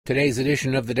Today's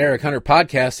edition of the Derek Hunter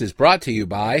Podcast is brought to you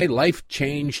by Life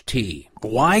Change Tea.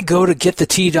 Why go to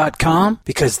getthetea.com?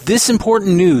 Because this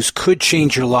important news could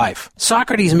change your life.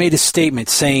 Socrates made a statement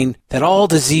saying that all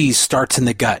disease starts in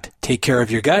the gut. Take care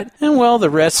of your gut, and well, the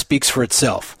rest speaks for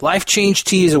itself. Life Change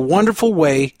Tea is a wonderful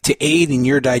way to aid in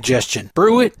your digestion.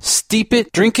 Brew it, steep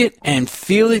it, drink it, and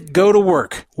feel it go to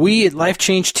work. We at Life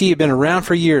Change Tea have been around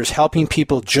for years helping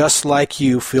people just like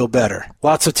you feel better.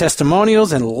 Lots of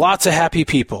testimonials and lots of happy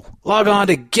people. Log on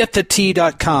to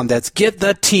getthetea.com. That's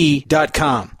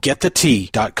getthetea.com.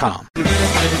 Getthetea.com.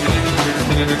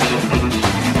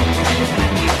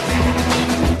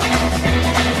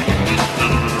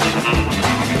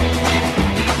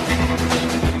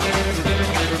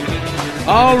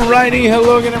 Alrighty,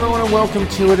 hello again everyone and welcome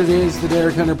to it. It is the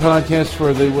Derek Hunter Podcast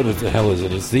for what the hell is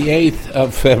it? It's the 8th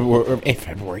of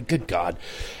February, good God.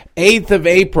 8th of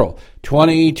April,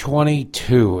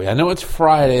 2022. I know it's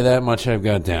Friday, that much I've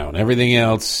got down. Everything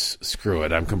else, screw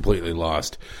it, I'm completely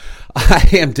lost. I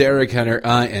am Derek Hunter.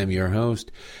 I am your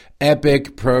host.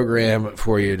 Epic program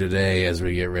for you today as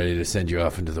we get ready to send you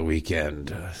off into the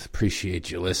weekend.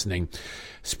 Appreciate you listening.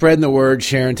 Spreading the word,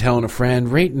 sharing, telling a friend,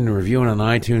 rating and reviewing on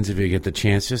iTunes if you get the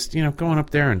chance. Just, going up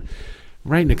there and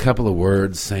writing a couple of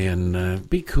words saying,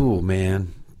 be cool,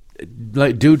 man.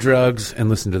 Do drugs and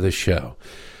listen to this show.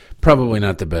 Probably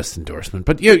not the best endorsement,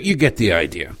 but you get the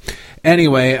idea.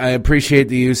 Anyway, I appreciate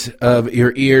the use of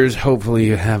your ears. Hopefully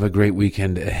you have a great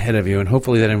weekend ahead of you, and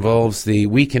hopefully that involves the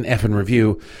Week in Effin'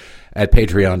 Review at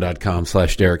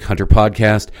patreon.com/Derek Hunter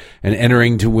Podcast, and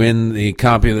entering to win the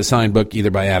copy of the signed book either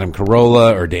by Adam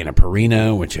Carolla or Dana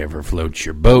Perino, whichever floats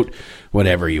your boat,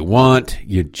 whatever you want.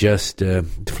 You just,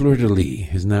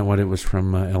 fleur-de-lis, isn't that what it was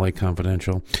from LA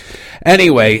Confidential?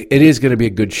 Anyway, it is going to be a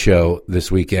good show this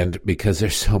weekend because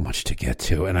there's so much to get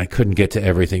to, and I couldn't get to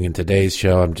everything in today's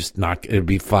show. I'm just not, it'd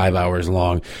be 5 hours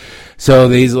long. So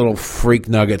these little freak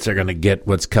nuggets are going to get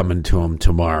what's coming to them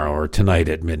tomorrow or tonight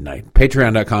at midnight.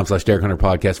 Patreon.com/Derek Hunter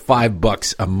Podcast.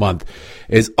 $5 a month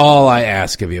is all I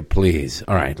ask of you, please.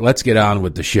 All right, let's get on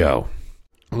with the show.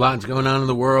 A lot's going on in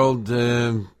the world,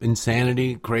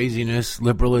 insanity, craziness,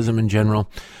 liberalism in general.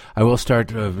 I will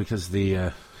start because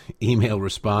the email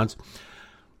response.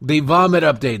 The vomit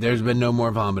update. There's been no more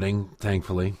vomiting,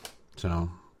 thankfully. So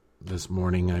this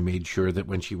morning I made sure that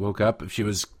when she woke up, if she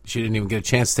didn't even get a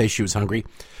chance to say she was hungry,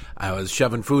 I was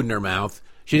shoving food in her mouth.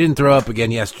 She didn't throw up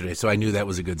again yesterday, so I knew that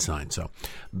was a good sign. So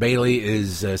Bailey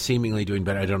is seemingly doing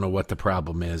better. I don't know what the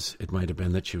problem is. It might have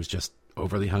been that she was just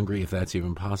overly hungry, if that's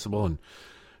even possible, and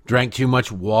drank too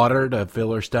much water to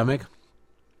fill her stomach.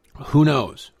 Who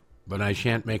knows? But I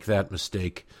shan't make that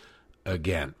mistake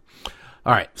again.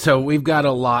 All right, so we've got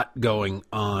a lot going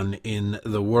on in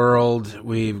the world.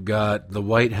 We've got the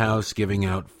White House giving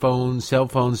out cell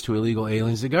phones to illegal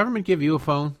aliens. Did the government give you a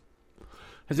phone?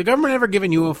 Has the government ever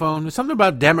given you a phone? There's something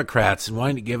about Democrats and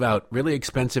wanting to give out really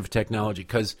expensive technology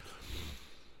because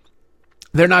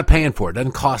they're not paying for it. It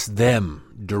doesn't cost them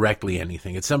directly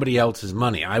anything. It's somebody else's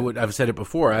money. I've said it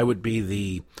before, I would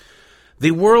be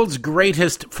the world's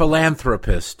greatest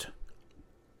philanthropist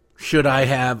should I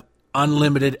have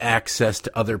unlimited access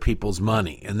to other people's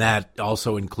money. And that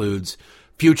also includes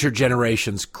future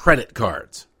generations' credit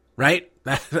cards, right?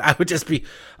 I would just be,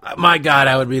 my God,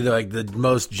 I would be I'd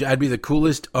be the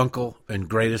coolest uncle and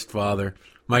greatest father.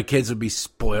 My kids would be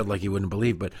spoiled like you wouldn't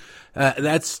believe, but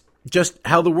that's just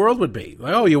how the world would be.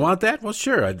 Like, oh, you want that? Well,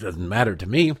 sure. It doesn't matter to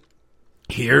me.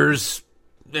 Here's,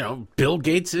 Bill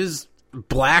Gates's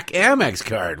black Amex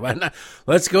card. Why not?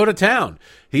 Let's go to town.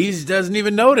 He doesn't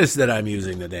even notice that I'm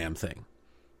using the damn thing.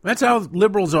 That's how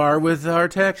liberals are with our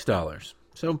tax dollars.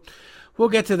 So we'll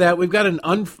get to that. We've got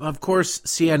of course,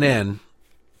 CNN.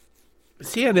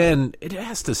 CNN, it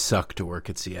has to suck to work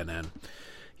at CNN.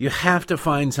 You have to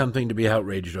find something to be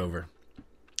outraged over.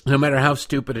 No matter how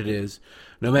stupid it is,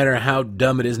 no matter how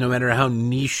dumb it is, no matter how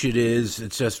niche it is,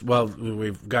 it's just, well,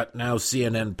 we've got now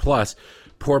CNN Plus.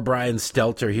 Poor Brian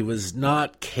Stelter, he was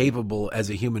not capable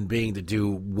as a human being to do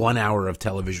 1 hour of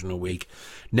television a week.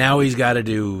 Now he's got to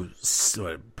do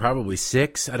probably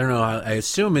 6. I don't know. I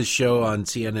assume his show on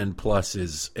CNN Plus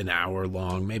is an hour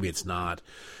long. Maybe it's not.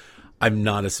 I'm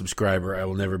not a subscriber. I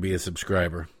will never be a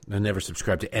subscriber. I never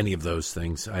subscribe to any of those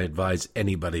things. I advise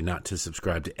anybody not to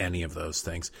subscribe to any of those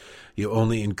things. You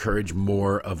only encourage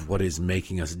more of what is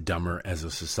making us dumber as a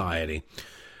society.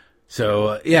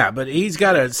 So, but he's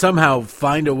got to somehow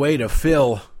find a way to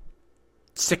fill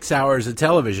 6 hours of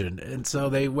television. And so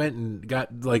they went and got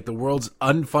the world's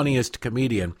unfunniest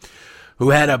comedian who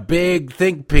had a big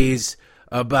think piece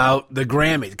about the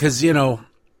Grammys. Because,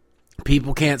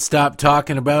 people can't stop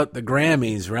talking about the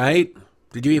Grammys, right?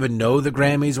 Did you even know the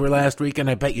Grammys were last weekend?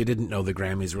 I bet you didn't know the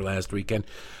Grammys were last weekend.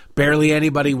 Barely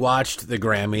anybody watched the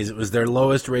Grammys. It was their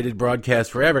lowest rated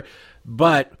broadcast forever.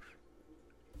 But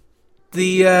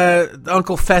the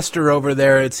Uncle Fester over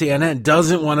there at CNN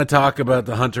doesn't want to talk about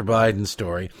the Hunter Biden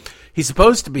story. He's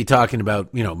supposed to be talking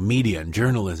about, media and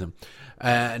journalism.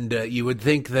 And you would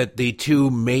think that the two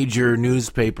major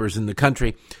newspapers in the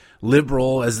country,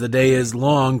 liberal as the day is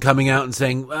long, coming out and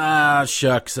saying,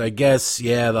 shucks, I guess,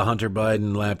 the Hunter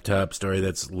Biden laptop story,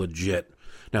 that's legit.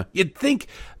 Now, you'd think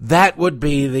that would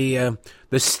be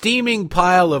the steaming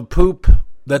pile of poop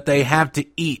that they have to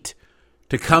eat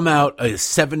to come out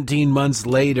 17 months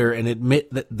later and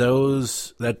admit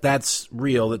that that's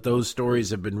real, that those stories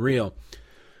have been real.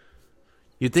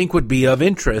 You'd think would be of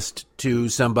interest to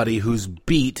somebody whose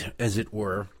beat, as it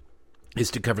were, is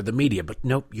to cover the media. But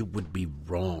nope, you would be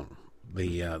wrong.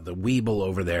 The weeble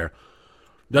over there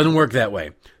doesn't work that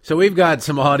way. So we've got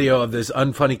some audio of this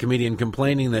unfunny comedian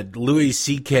complaining that Louis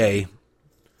C.K.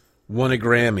 won a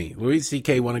Grammy. Louis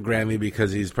C.K. won a Grammy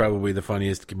because he's probably the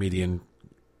funniest comedian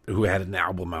who had an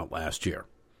album out last year.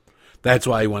 That's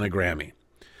why he won a Grammy.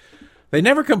 They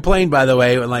never complained, by the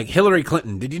way, like Hillary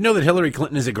Clinton. Did you know that Hillary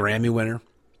Clinton is a Grammy winner?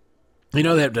 You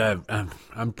know that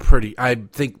I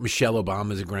think Michelle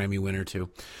Obama is a Grammy winner, too.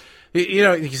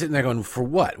 You're sitting there going, for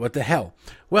what? What the hell?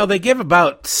 Well, they give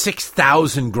about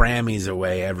 6,000 Grammys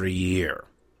away every year.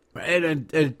 In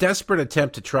a desperate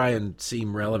attempt to try and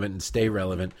seem relevant and stay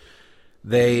relevant,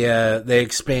 they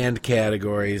expand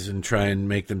categories and try and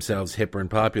make themselves hipper and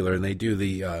popular, and they do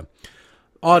the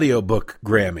audiobook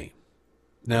Grammy.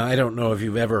 Now, I don't know if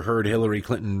you've ever heard Hillary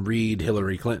Clinton read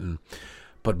Hillary Clinton,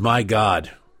 but my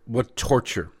God, what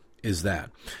torture is that?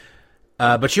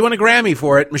 But she won a Grammy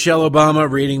for it. Michelle Obama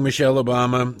reading Michelle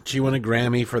Obama. She won a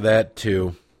Grammy for that,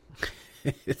 too.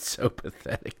 It's so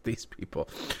pathetic, these people.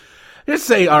 Just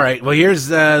say, all right, well, here's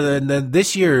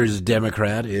this year's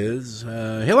Democrat is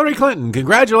Hillary Clinton.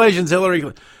 Congratulations, Hillary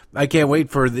Clinton. I can't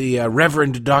wait for the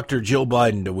Reverend Dr. Jill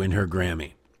Biden to win her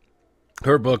Grammy.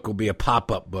 Her book will be a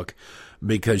pop-up book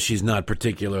because she's not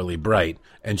particularly bright,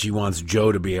 and she wants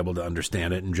Joe to be able to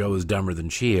understand it, and Joe is dumber than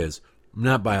she is.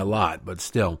 Not by a lot, but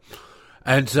still.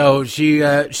 And so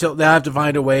they'll have to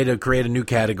find a way to create a new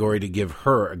category to give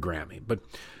her a Grammy. But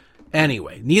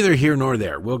anyway, neither here nor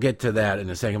there. We'll get to that in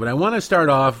a second. But I want to start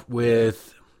off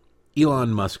with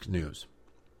Elon Musk news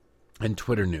and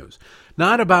Twitter news.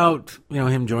 Not about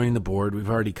him joining the board. We've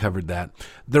already covered that.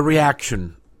 The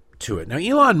reaction to it. Now,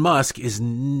 Elon Musk is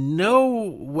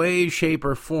no way, shape,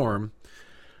 or form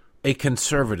a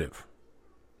conservative,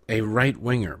 a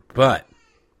right-winger, but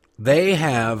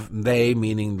they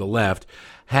meaning the left,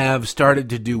 have started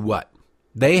to do what?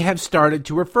 They have started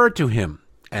to refer to him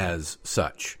as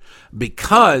such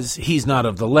because he's not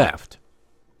of the left.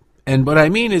 And what I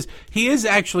mean is he is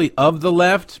actually of the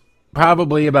left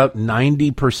probably about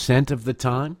 90% of the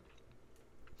time.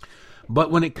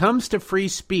 But when it comes to free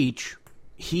speech,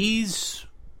 he's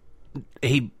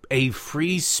a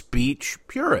free speech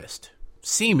purist,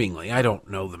 seemingly. I don't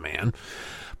know the man.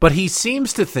 But he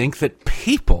seems to think that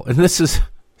people, and this is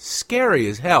scary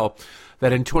as hell,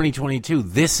 that in 2022,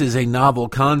 this is a novel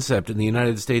concept in the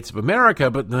United States of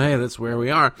America, but hey, that's where we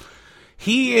are.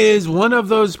 He is one of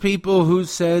those people who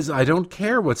says, I don't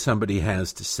care what somebody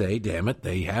has to say, damn it,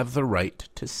 they have the right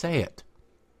to say it.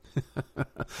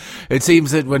 It seems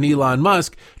that when Elon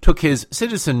Musk took his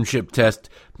citizenship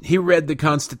test, he read the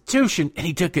Constitution and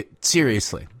he took it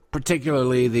seriously,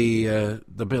 particularly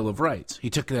the Bill of Rights.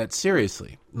 He took that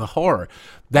seriously. The horror.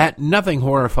 That nothing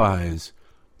horrifies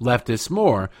leftists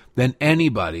more than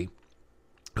anybody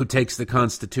who takes the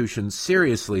Constitution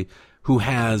seriously, who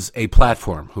has a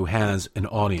platform, who has an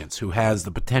audience, who has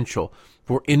the potential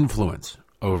for influence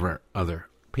over other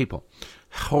people.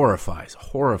 Horrifies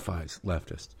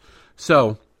leftists.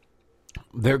 So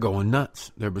they're going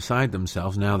nuts. They're beside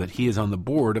themselves now that he is on the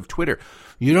board of Twitter.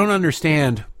 You don't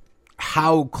understand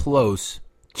how close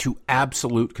to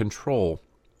absolute control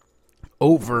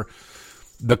over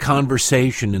the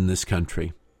conversation in this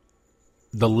country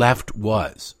the left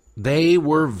was. They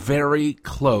were very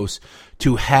close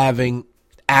to having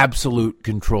absolute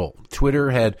control.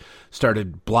 Twitter had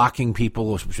started blocking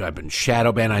people. I've been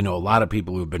shadow banned. I know a lot of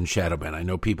people who have been shadow banned. I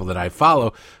know people that I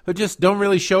follow who just don't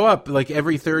really show up. Like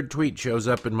every third tweet shows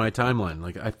up in my timeline.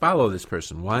 Like, I follow this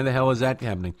person. Why the hell is that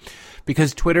happening?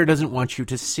 Because Twitter doesn't want you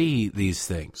to see these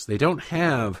things. They don't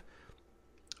have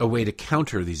a way to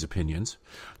counter these opinions.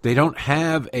 They don't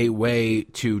have a way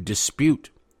to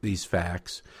dispute these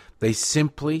facts. They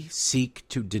simply seek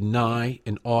to deny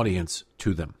an audience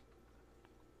to them.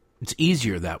 It's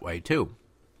easier that way, too.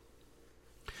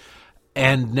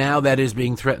 And now that is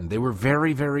being threatened. They were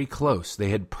very, very close. They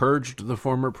had purged the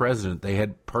former president. They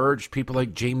had purged people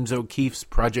like James O'Keefe's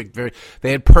Project.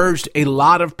 They had purged a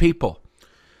lot of people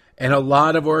and a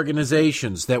lot of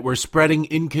organizations that were spreading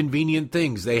inconvenient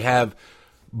things. They have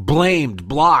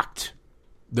blocked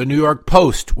the New York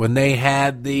Post when they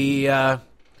had the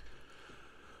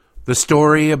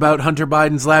story about Hunter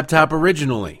Biden's laptop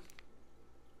originally.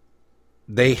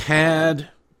 They had,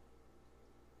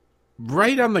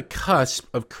 right on the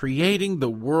cusp of creating the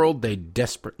world they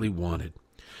desperately wanted,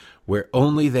 where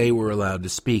only they were allowed to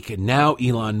speak. And now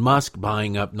Elon Musk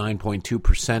buying up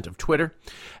 9.2% of Twitter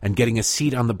and getting a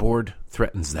seat on the board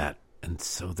threatens that. And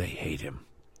so they hate him.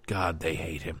 God, they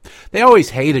hate him. They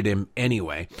always hated him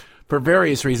anyway, for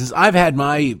various reasons. I've had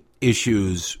my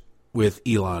issues with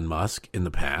Elon Musk in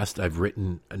the past. I've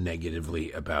written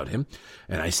negatively about him,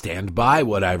 and I stand by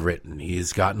what I've written.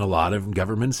 He's gotten a lot of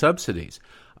government subsidies.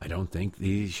 I don't think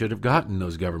he should have gotten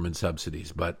those government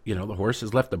subsidies, but, the horse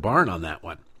has left the barn on that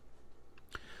one.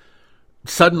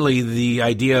 Suddenly, the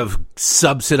idea of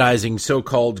subsidizing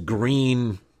so-called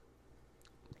green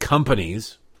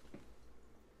companies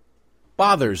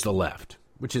bothers the left,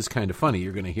 which is kind of funny.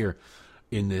 You're going to hear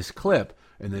in this clip,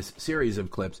 in this series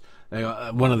of clips,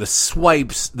 one of the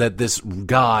swipes that this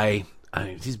guy,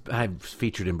 I've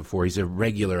featured him before, he's a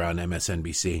regular on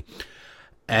MSNBC,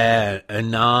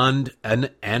 Anand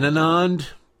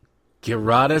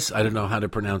Giradis. I don't know how to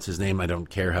pronounce his name. I don't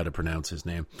care how to pronounce his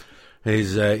name.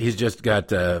 He's just got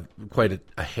quite a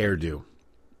hairdo,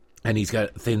 and he's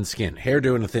got thin skin.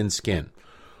 Hairdo and a thin skin.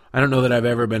 I don't know that I've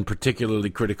ever been particularly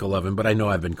critical of him, but I know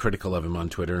I've been critical of him on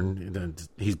Twitter, and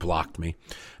he's blocked me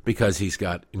because he's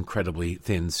got incredibly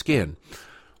thin skin,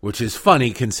 which is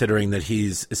funny considering that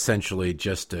he's essentially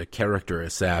just a character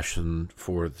assassin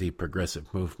for the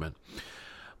progressive movement.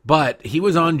 But he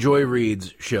was on Joy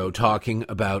Reid's show talking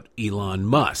about Elon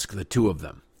Musk, the two of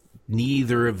them.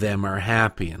 Neither of them are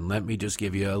happy, and let me just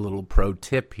give you a little pro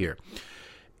tip here.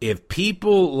 If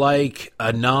people like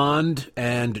Anand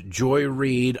and Joy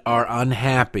Reid are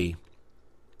unhappy,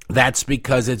 that's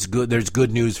because it's good. There's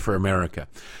good news for America.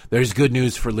 There's good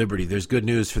news for liberty. There's good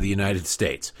news for the United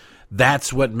States.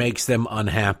 That's what makes them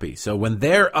unhappy. So when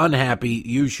they're unhappy,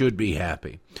 you should be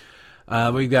happy.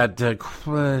 We've got, how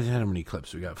many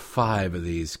clips? We got 5 of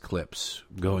these clips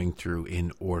going through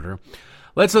in order.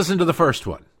 Let's listen to the first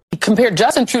one. He compared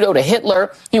Justin Trudeau to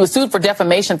Hitler. He was sued for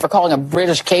defamation for calling a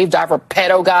British cave diver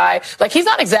pedo guy. Like, he's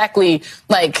not exactly,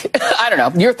 like, I don't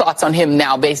know, your thoughts on him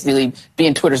now basically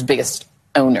being Twitter's biggest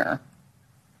owner.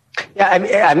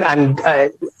 Yeah, I'm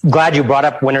glad you brought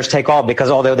up Winners Take All, because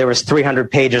although there was 300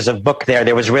 pages of book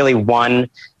there was really one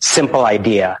simple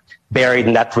idea buried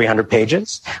in that 300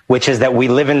 pages, which is that we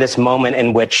live in this moment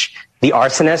in which the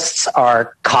arsonists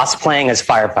are cosplaying as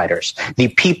firefighters. The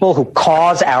people who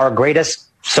cause our greatest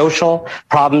social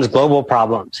problems, global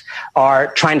problems,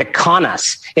 are trying to con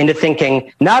us into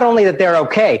thinking not only that they're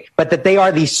okay, but that they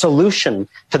are the solution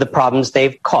to the problems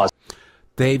they've caused.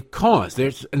 Now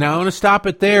I want to stop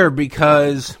it there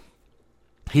because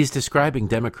he's describing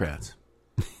Democrats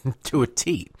to a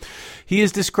T. He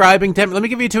is describing let me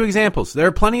give you 2 examples. There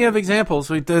are plenty of examples.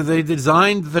 They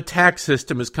designed the tax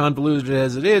system as convoluted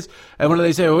as it is, and when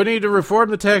they say, we need to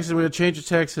reform the tax system, we're going to change the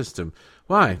tax system.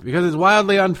 Why? Because it's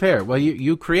wildly unfair. Well,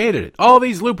 you created it. All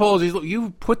these loopholes,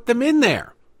 you put them in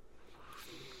there.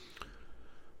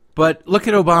 But look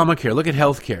at Obamacare. Look at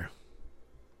health care.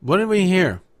 What did we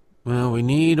hear? Well, we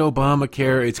need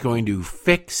Obamacare. It's going to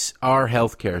fix our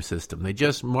health care system. They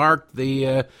just marked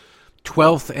the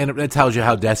 12th, and that tells you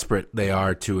how desperate they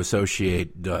are to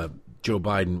associate Joe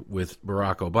Biden with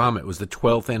Barack Obama. It was the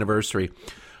 12th anniversary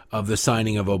of the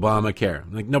signing of Obamacare.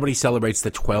 Like, nobody celebrates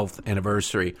the 12th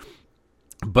anniversary,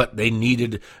 but they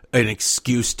needed an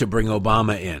excuse to bring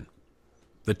Obama in.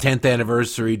 The 10th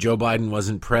anniversary, Joe Biden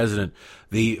wasn't president.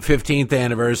 The 15th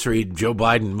anniversary, Joe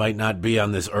Biden might not be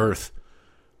on this earth.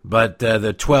 But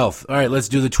the 12th, all right, let's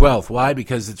do the 12th. Why?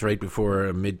 Because it's right before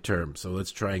a midterm, so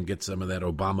let's try and get some of that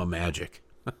Obama magic.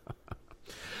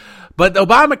 But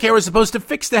Obamacare was supposed to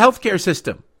fix the healthcare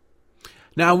system.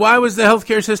 Now, why was the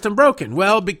healthcare system broken?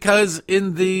 Well, because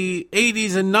in the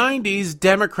 80s and 90s,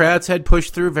 Democrats had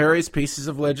pushed through various pieces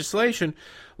of legislation,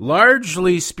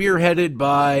 largely spearheaded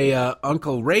by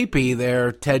Uncle Rapey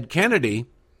there, Ted Kennedy,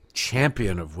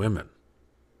 champion of women,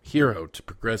 hero to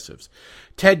progressives.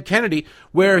 Ted Kennedy,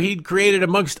 where he'd created,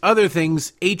 amongst other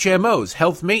things, HMOs,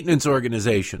 health maintenance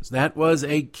organizations. That was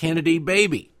a Kennedy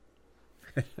baby.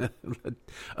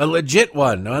 A legit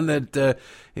one that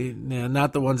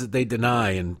not the ones that they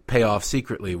deny and pay off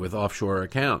secretly with offshore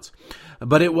accounts.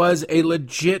 But it was a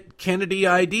legit Kennedy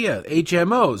idea,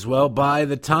 HMOs. Well, by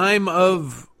the time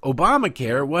of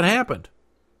Obamacare, what happened?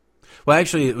 Well,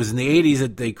 actually, it was in the 80s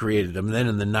that they created them. Then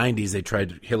in the 90s, they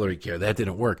tried Hillary Care. That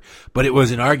didn't work. But it was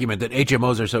an argument that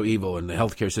HMOs are so evil and the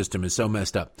healthcare system is so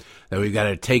messed up that we've got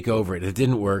to take over it. It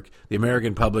didn't work. The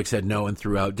American public said no and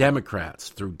threw out Democrats,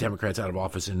 threw Democrats out of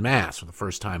office en masse for the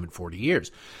first time in 40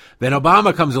 years. Then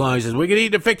Obama comes along and says, we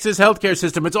need to fix this healthcare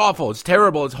system. It's awful. It's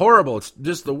terrible. It's horrible. It's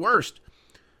just the worst.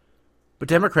 But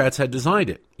Democrats had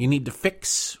designed it. You need to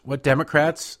fix what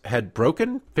Democrats had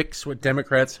broken, fix what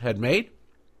Democrats had made.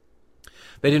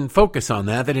 They didn't focus on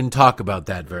that. They didn't talk about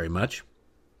that very much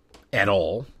at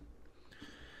all.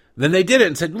 Then they did it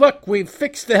and said, look, we've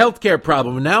fixed the healthcare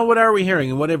problem. And now what are we hearing?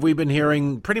 And what have we been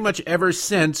hearing pretty much ever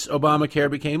since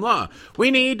Obamacare became law? We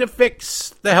need to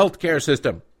fix the healthcare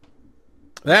system.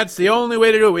 That's the only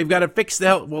way to do it. We've got to fix the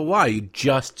health. Well, why? You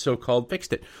just so-called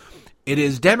fixed it. It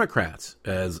is Democrats,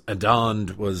 as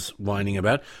Adond was whining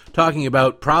about, talking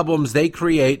about problems they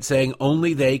create, saying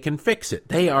only they can fix it.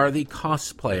 They are the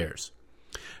cosplayers.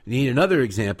 You need another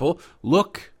example.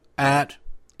 Look at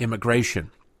immigration.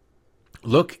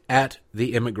 Look at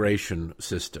the immigration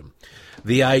system.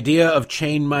 The idea of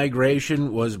chain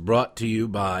migration was brought to you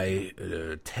by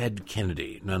Ted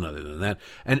Kennedy, none other than that.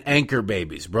 And anchor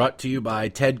babies, brought to you by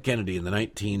Ted Kennedy in the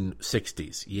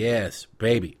 1960s. Yes,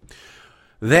 baby.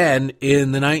 Then,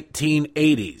 in the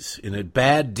 1980s, in a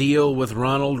bad deal with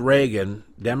Ronald Reagan,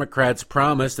 Democrats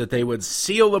promised that they would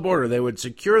seal the border, they would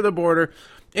secure the border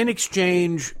in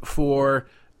exchange for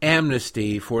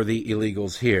amnesty for the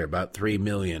illegals here, about 3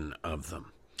 million of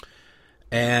them.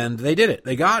 And they did it.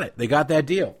 They got it. They got that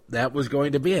deal. That was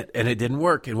going to be it. And it didn't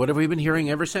work. And what have we been hearing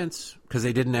ever since? Because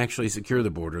they didn't actually secure the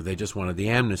border. They just wanted the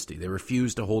amnesty. They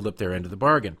refused to hold up their end of the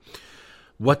bargain.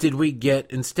 What did we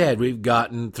get instead? We've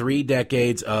gotten 3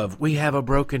 decades of, we have a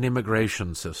broken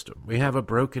immigration system. We have a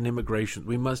broken immigration.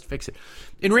 We must fix it.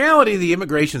 In reality, the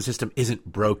immigration system isn't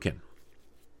broken.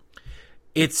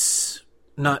 It's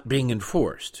not being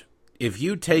enforced. If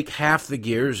you take half the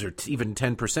gears or even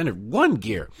 10% of one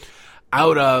gear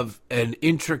out of an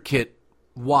intricate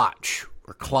watch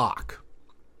or clock,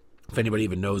 if anybody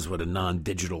even knows what a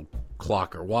non-digital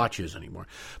clock or watch is anymore,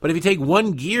 but if you take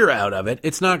one gear out of it,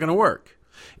 it's not going to work.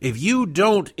 If you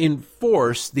don't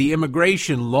enforce the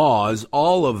immigration laws,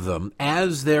 all of them,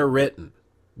 as they're written,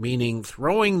 meaning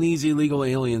throwing these illegal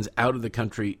aliens out of the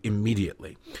country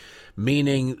immediately,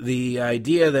 meaning the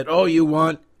idea that, oh, you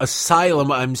want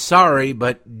asylum, I'm sorry,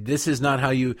 but this is not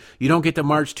how you don't get to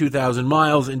march 2,000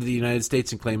 miles into the United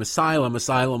States and claim asylum.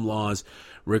 Asylum laws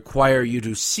require you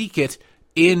to seek it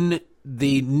in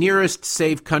the nearest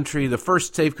safe country, the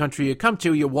first safe country you come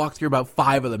to. You walk through about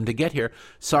 5 of them to get here.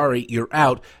 Sorry, you're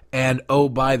out. And, oh,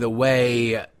 by the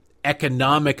way,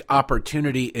 economic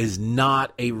opportunity is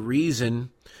not a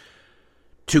reason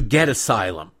to get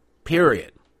asylum,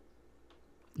 period.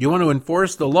 You want to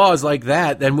enforce the laws like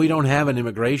that, then we don't have an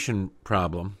immigration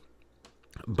problem.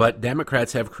 But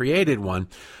Democrats have created one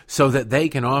so that they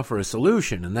can offer a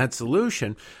solution. And that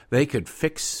solution, they could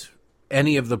fix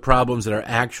any of the problems that are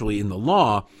actually in the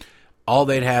law. All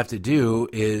they'd have to do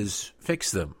is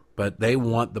fix them. But they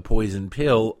want the poison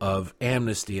pill of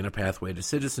amnesty and a pathway to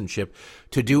citizenship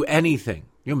to do anything.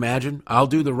 You imagine? I'll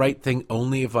do the right thing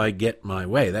only if I get my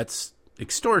way. That's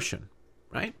extortion,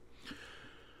 right?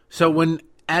 So when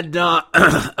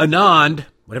Anand,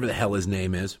 whatever the hell his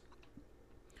name is,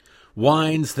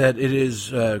 whines that it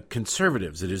is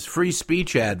conservatives, it is free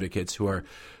speech advocates who are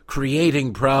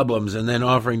creating problems and then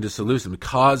offering to solution them,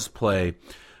 cosplay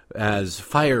as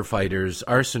firefighters,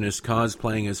 arsonists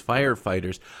cosplaying as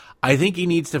firefighters. I think he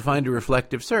needs to find a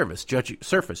reflective surface.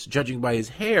 Judging by his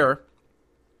hair,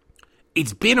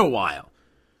 it's been a while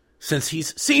since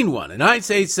he's seen one. And I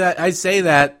say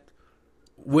that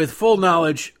with full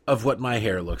knowledge of what my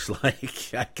hair looks like.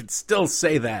 I can still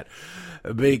say that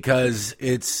because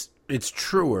it's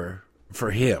truer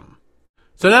for him.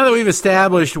 So now that we've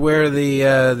established where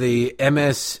the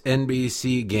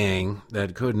MSNBC gang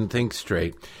that couldn't think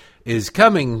straight is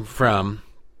coming from,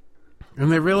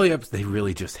 and they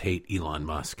really just hate Elon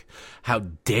Musk. How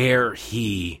dare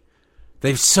he?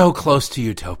 They're so close to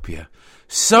utopia.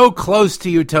 So close to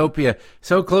utopia,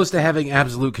 so close to having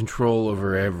absolute control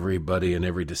over everybody and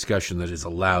every discussion that is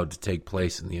allowed to take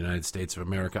place in the United States of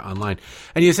America online.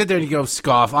 And you sit there and you go,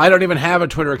 scoff, I don't even have a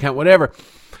Twitter account, whatever.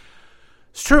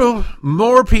 It's true.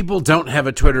 More people don't have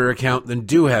a Twitter account than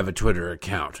do have a Twitter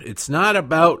account. It's not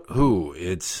about who.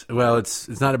 It's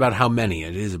not about how many.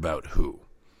 It is about who.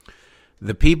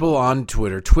 the people on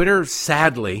Twitter,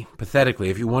 sadly, pathetically,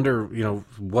 if you wonder,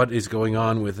 what is going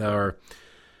on with our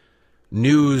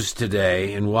news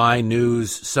today and why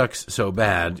news sucks so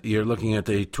bad, you're looking at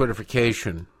the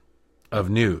Twitterification of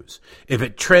news. If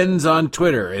it trends on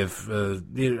Twitter,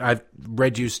 I've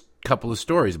read you a couple of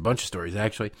stories, a bunch of stories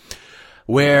actually,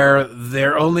 where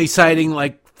they're only citing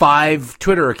like 5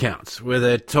 Twitter accounts with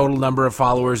a total number of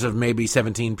followers of maybe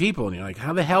 17 people. And you're like,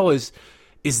 how the hell is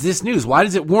this news? Why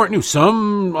does it warrant news?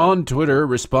 Some on Twitter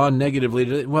respond negatively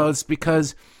to it. Well, it's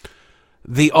because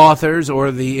the authors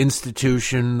or the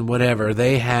institution, whatever,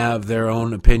 they have their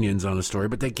own opinions on a story,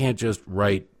 but they can't just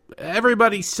write,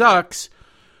 everybody sucks.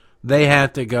 They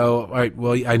have to go, all right,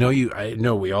 well, I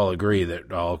know we all agree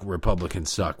that all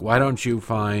Republicans suck. Why don't you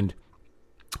find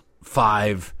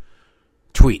 5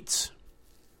 tweets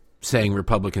saying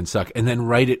Republicans suck, and then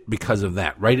write it because of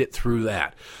that. Write it through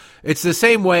that. It's the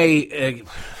same way,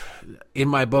 in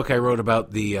my book I wrote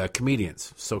about the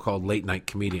comedians, so-called late-night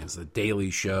comedians, The Daily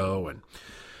Show and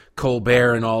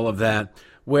Colbert and all of that,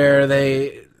 where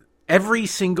they, every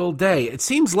single day, it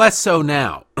seems less so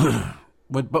now,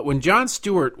 but when Jon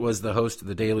Stewart was the host of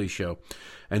The Daily Show,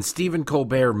 and Stephen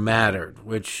Colbert mattered,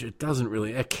 which it doesn't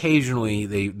really, occasionally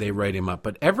they write him up,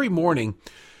 but every morning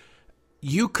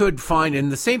you could find,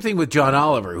 and the same thing with John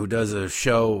Oliver, who does a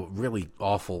show, really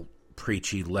awful,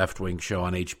 preachy, left-wing show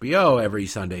on HBO every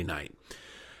Sunday night.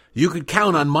 You could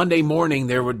count on Monday morning,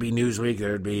 there would be Newsweek,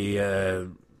 there would be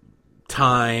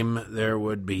Time, there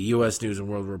would be U.S. News and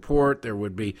World Report, there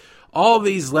would be all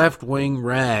these left-wing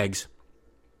rags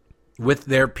with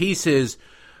their pieces.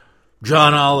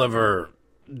 John Oliver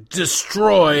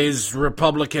destroys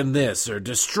Republican this, or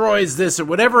destroys this, or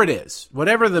whatever it is.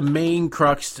 Whatever the main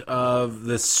crux of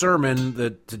the sermon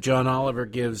that John Oliver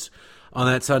gives on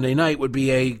that Sunday night would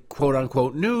be a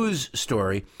quote-unquote news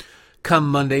story come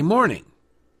Monday morning.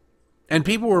 And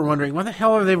people were wondering, why the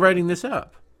hell are they writing this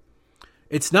up?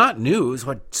 It's not news.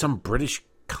 What some British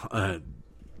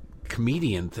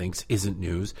comedian thinks isn't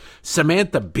news.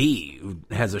 Samantha Bee, who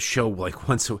has a show like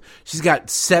once a week, she's got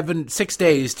 6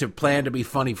 days to plan to be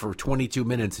funny for 22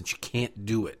 minutes, and she can't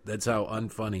do it. That's how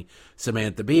unfunny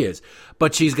Samantha Bee is.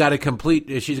 But she's got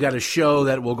a show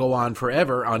that will go on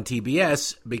forever on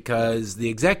TBS because the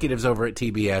executives over at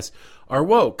TBS are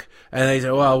woke. And they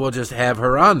say, well, we'll just have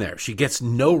her on there. She gets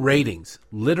no ratings.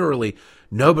 Literally,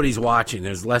 nobody's watching.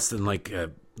 There's less than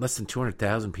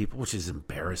 200,000 people, which is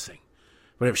embarrassing.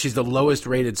 Whatever. She's the lowest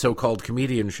rated so-called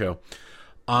comedian show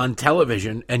on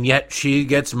television, and yet she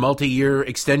gets multi-year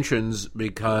extensions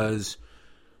because,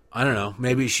 I don't know,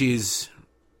 maybe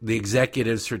the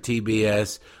executives for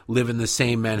TBS live in the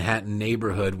same Manhattan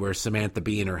neighborhood where Samantha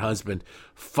Bee and her husband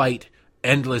fight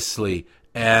endlessly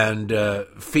and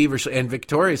feverishly and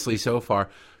victoriously so far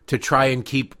to try and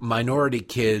keep minority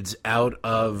kids out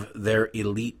of their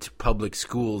elite public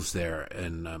schools there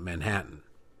in Manhattan.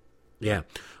 Yeah,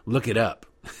 look it up.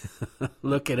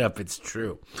 Look it up. It's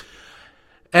true.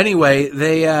 Anyway,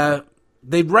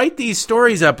 they write these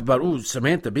stories up about,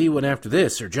 Samantha Bee went after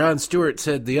this, or Jon Stewart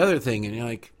said the other thing, and you're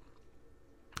like,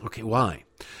 okay, why?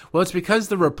 Well, it's because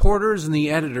the reporters and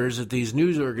the editors at these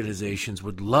news organizations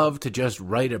would love to just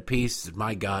write a piece that,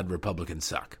 my God, Republicans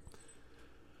suck.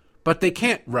 But they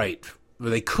can't write,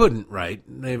 or they couldn't write.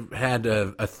 They've had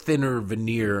a thin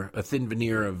veneer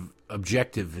of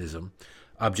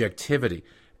objectivity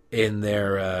in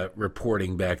their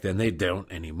reporting back then. They don't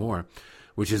anymore,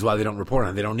 which is why they don't report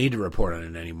on it. They don't need to report on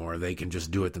it anymore. They can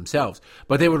just do it themselves.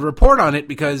 But they would report on it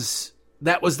because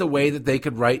that was the way that they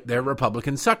could write their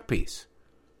Republican suck piece.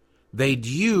 They'd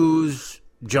use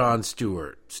Jon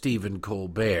Stewart, Stephen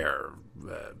Colbert,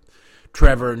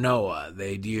 Trevor Noah.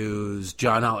 They'd use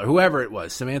John Oliver, whoever it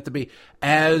was, Samantha Bee,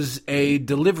 as a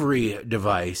delivery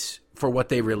device for what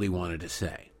they really wanted to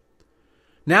say.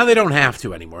 Now they don't have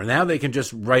to anymore. Now they can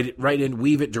just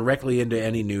weave it directly into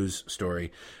any news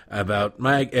story about,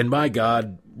 my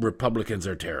God, Republicans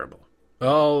are terrible.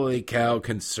 Holy cow,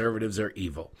 conservatives are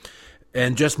evil.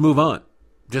 And just move on.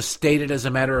 Just state it as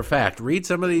a matter of fact. Read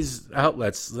some of these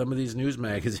outlets, some of these news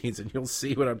magazines, and you'll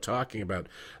see what I'm talking about.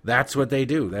 That's what they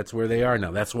do. That's where they are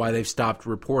now. That's why they've stopped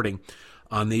reporting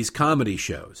on these comedy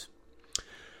shows.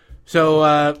 So,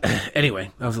 anyway,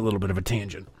 that was a little bit of a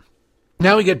tangent.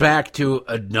 Now we get back to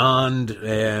Anand,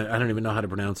 I don't even know how to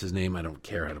pronounce his name. I don't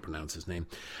care how to pronounce his name.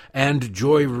 And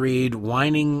Joy Reid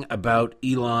whining about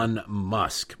Elon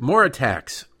Musk. More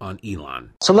attacks on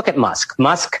Elon. So look at Musk.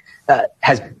 Musk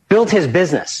has built his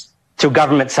business through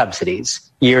government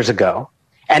subsidies years ago,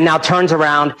 and now turns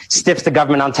around, stiffs the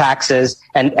government on taxes,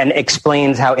 and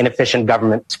explains how inefficient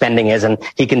government spending is, and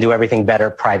he can do everything better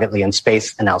privately in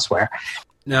space and elsewhere.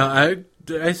 Now, I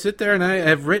I sit there and I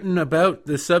have written about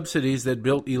the subsidies that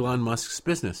built Elon Musk's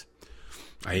business.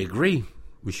 I agree.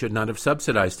 We should not have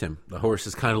subsidized him. The horse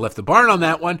has kind of left the barn on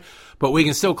that one, but we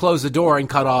can still close the door and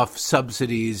cut off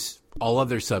subsidies, all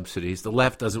other subsidies. The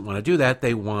left doesn't want to do that.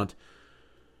 They want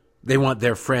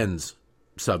their friends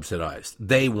subsidized.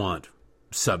 They want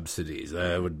subsidies.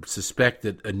 I would suspect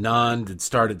that Anand had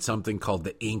started something called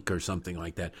the Ink or something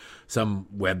like that, some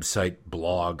website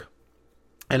blog.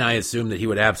 And I assume that he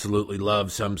would absolutely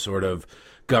love some sort of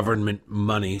government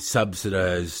money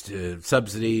subsidized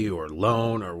subsidy or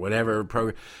loan or whatever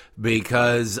program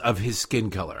because of his skin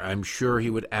color. I'm sure he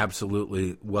would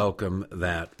absolutely welcome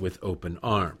that with open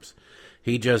arms.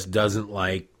 He just doesn't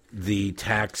like the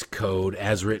tax code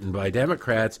as written by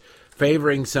Democrats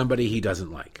favoring somebody he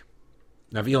doesn't like.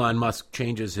 Now, if Elon Musk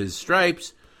changes his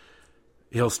stripes,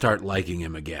 he'll start liking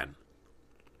him again.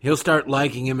 He'll start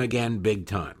liking him again big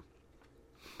time.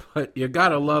 But you got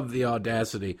to love the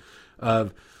audacity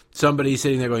of somebody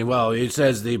sitting there going, well, it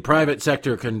says the private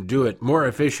sector can do it more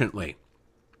efficiently.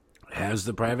 Has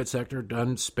the private sector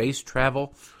done space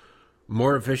travel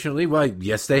more efficiently? Well,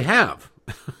 yes, they have.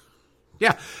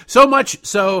 Yeah, so much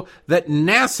so that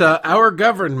NASA, our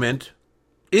government,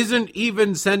 isn't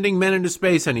even sending men into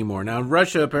space anymore. Now,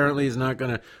 Russia apparently is not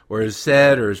going to, or has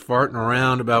said, or is farting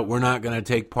around about we're not going to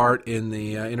take part in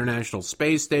the International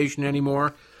Space Station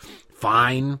anymore.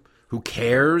 Fine, who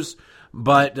cares?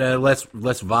 But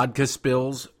less vodka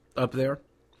spills up there.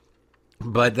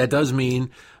 But that does mean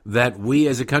that we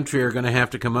as a country are going to have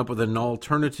to come up with an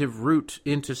alternative route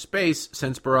into space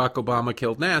since Barack Obama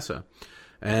killed NASA.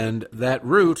 And that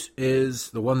route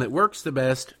is the one that works the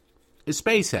best is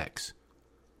SpaceX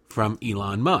from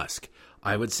Elon Musk.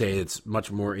 I would say it's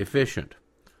much more efficient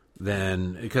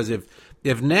than, because if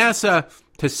NASA,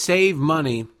 to save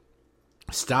money,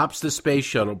 stops the space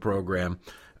shuttle program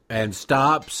and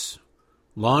stops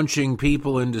launching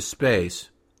people into space,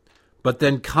 but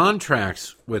then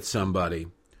contracts with somebody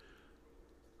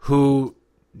who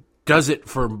does it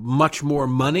for much more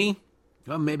money,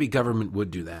 well, maybe government would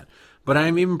do that. But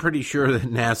I'm even pretty sure that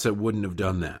NASA wouldn't have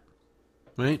done that,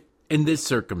 right? In this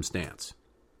circumstance,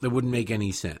 that wouldn't make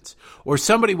any sense. Or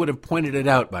somebody would have pointed it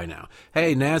out by now.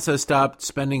 Hey, NASA stopped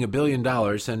spending $1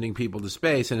 billion sending people to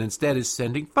space and instead is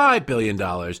sending $5 billion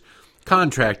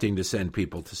contracting to send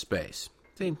people to space.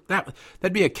 See,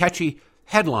 that'd be a catchy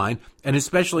headline, and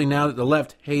especially now that the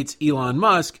left hates Elon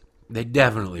Musk, they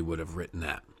definitely would have written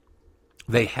that.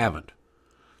 They haven't.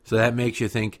 So that makes you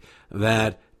think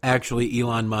that actually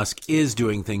Elon Musk is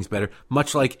doing things better.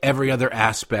 Much like every other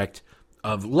aspect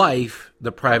of life,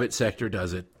 the private sector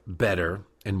does it better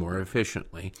and more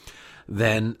efficiently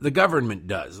than the government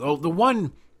does. Oh, the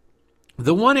one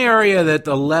area that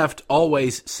the left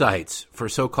always cites for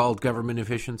so-called government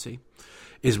efficiency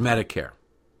is Medicare.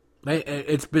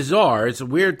 It's bizarre. It's a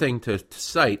weird thing to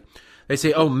cite. They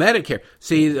say, oh, Medicare.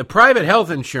 See, the private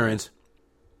health insurance,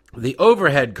 the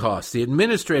overhead costs, the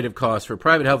administrative costs for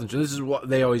private health insurance, this is what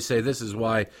they always say, this is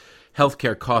why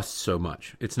healthcare costs so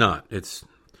much. It's not. It's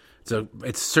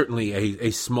certainly a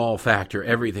small factor.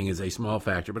 Everything is a small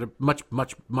factor, but a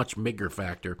much bigger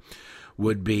factor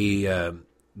would be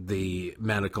the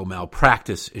medical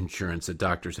malpractice insurance that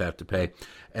doctors have to pay.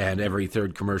 And every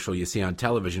third commercial you see on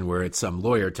television where it's some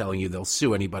lawyer telling you they'll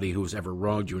sue anybody who's ever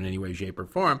wronged you in any way, shape, or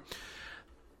form,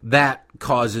 that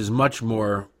causes much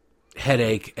more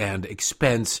headache and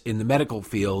expense in the medical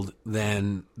field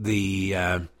than the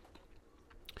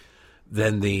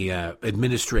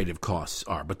administrative costs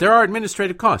are. But there are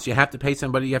administrative costs. You have to pay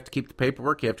somebody. You have to keep the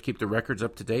paperwork. You have to keep the records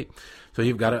up to date. So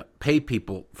you've got to pay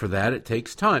people for that. It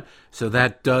takes time. So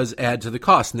that does add to the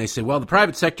cost. And they say, well, the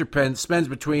private sector spends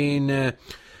between 10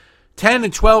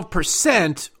 and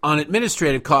 12% on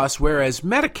administrative costs, whereas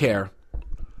Medicare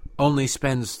only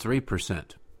spends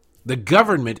 3%. The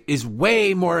government is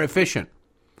way more efficient.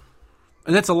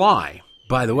 And that's a lie,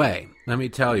 by the way. Let me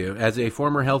tell you, as a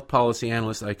former health policy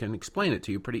analyst, I can explain it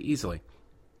to you pretty easily.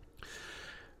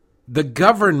 The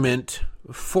government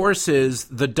forces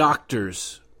the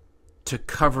doctors to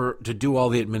do all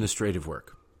the administrative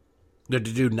work, to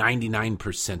do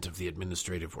 99% of the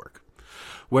administrative work.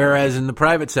 Whereas in the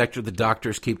private sector, the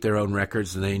doctors keep their own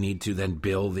records and they need to then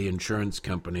bill the insurance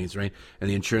companies, right? And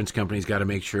the insurance companies got to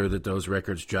make sure that those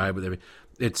records jibe with everything.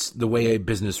 It's the way a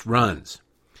business runs.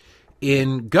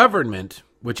 In government,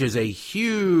 which is a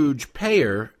huge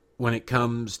payer when it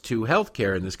comes to health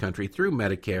care in this country through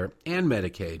Medicare and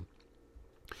Medicaid,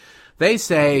 they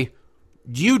say,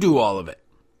 you do all of it.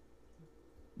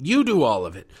 You do all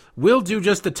of it. We'll do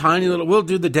just we'll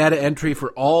do the data entry for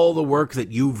all the work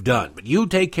that you've done, but you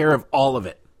take care of all of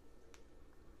it.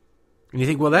 And you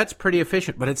think, well, that's pretty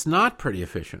efficient, but it's not pretty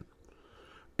efficient.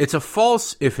 It's a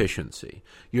false efficiency.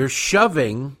 You're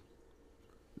shoving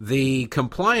the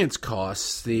compliance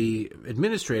costs, the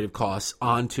administrative costs,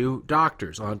 onto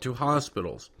doctors, onto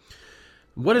hospitals.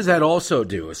 What does that also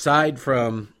do, aside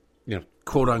from,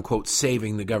 quote unquote,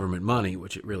 saving the government money,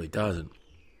 which it really doesn't?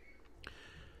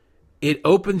 It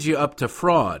opens you up to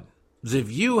fraud. Because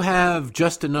if you have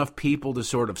just enough people to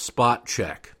sort of spot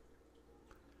check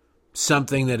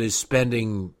something that is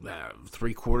spending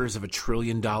 $750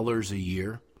 billion a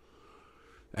year,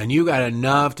 and you got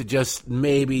enough to just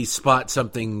maybe spot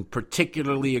something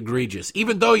particularly egregious,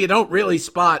 even though you don't really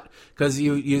spot, because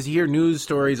you hear news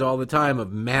stories all the time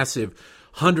of massive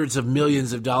hundreds of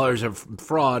millions of dollars of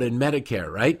fraud in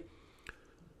Medicare, right?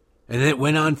 And it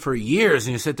went on for years,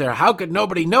 and you sit there, how could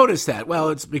nobody notice that? Well,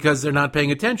 it's because they're not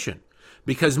paying attention,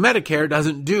 because Medicare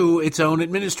doesn't do its own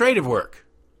administrative work.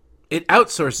 It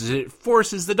outsources it. It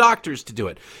forces the doctors to do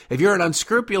it. If you're an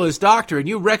unscrupulous doctor and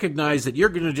you recognize that you're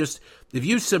going to just, if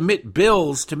you submit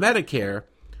bills to Medicare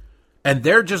and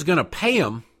they're just going to pay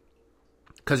them,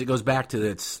 because it goes back to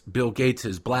it's Bill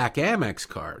Gates' Black Amex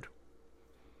card.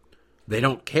 They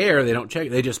don't care. They don't check.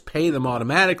 They just pay them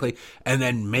automatically. And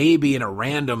then maybe in a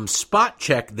random spot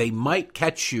check, they might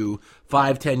catch you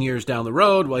 5-10 years down the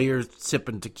road while you're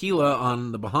sipping tequila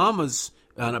on the Bahamas,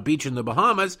 on a beach in the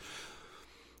Bahamas.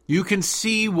 You can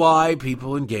see why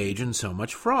people engage in so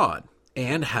much fraud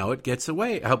and how it gets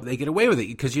away, how they get away with it.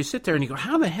 Because you sit there and you go,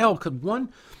 how the hell could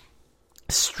one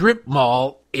strip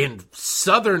mall in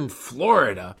southern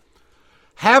Florida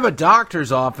have a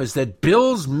doctor's office that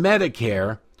bills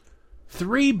Medicare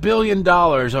 $3 billion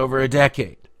over a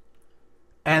decade,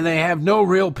 and they have no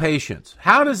real patients?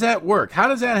 How does that work? How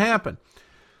does that happen?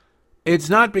 It's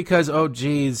not because, oh,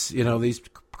 geez, these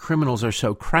criminals are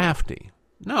so crafty.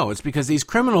 No, it's because these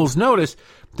criminals notice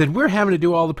that we're having to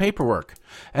do all the paperwork,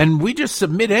 and we just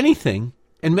submit anything,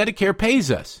 and Medicare pays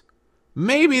us.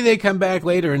 Maybe they come back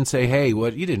later and say, hey,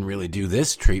 you didn't really do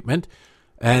this treatment.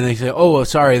 And they say, oh, well,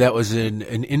 sorry, that was an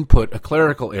input, a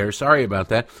clerical error. Sorry about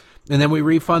that. And then we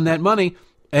refund that money,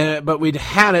 but we'd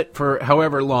had it for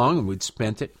however long, and we'd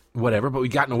spent it, whatever, but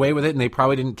we'd gotten away with it, and they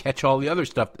probably didn't catch all the other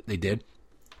stuff that they did.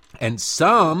 And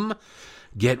some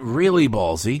get really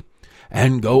ballsy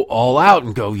and go all out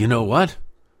and go, you know what?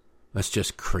 Let's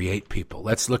just create people.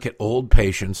 Let's look at old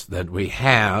patients that we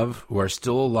have who are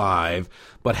still alive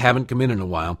but haven't come in a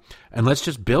while, and let's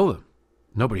just bill them.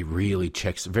 Nobody really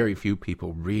checks. Very few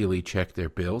people really check their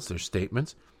bills, their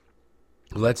statements.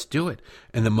 Let's do it.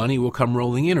 And the money will come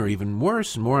rolling in, or even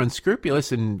worse, more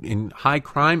unscrupulous in high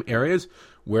crime areas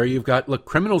where you've got, look,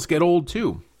 criminals get old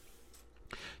too.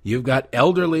 You've got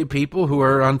elderly people who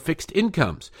are on fixed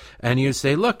incomes. And you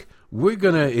say, look,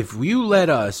 if you let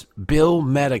us bill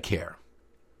Medicare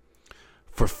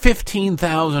for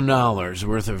 $15,000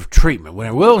 worth of treatment,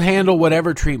 we'll handle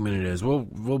whatever treatment it is.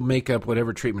 We'll make up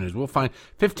whatever treatment it is. We'll find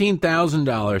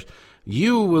 $15,000.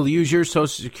 You will use your Social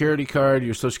Security card,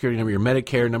 your Social Security number, your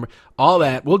Medicare number, all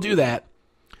that. We'll do that.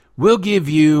 We'll give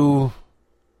you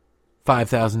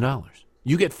 $5,000.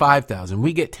 You get $5,000.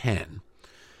 We get $10,000.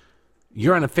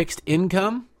 You're on a fixed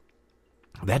income.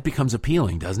 That becomes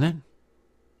appealing, doesn't it?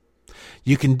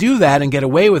 You can do that and get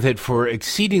away with it for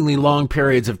exceedingly long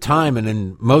periods of time, and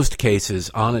in most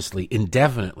cases, honestly,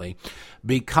 indefinitely,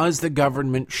 because the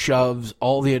government shoves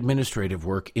all the administrative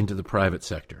work into the private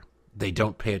sector. They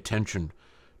don't pay attention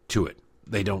to it.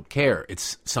 They don't care.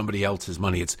 It's somebody else's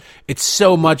money. It's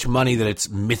so much money that it's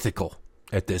mythical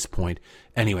at this point.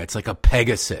 Anyway, it's like a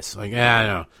Pegasus. Like, I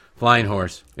know, flying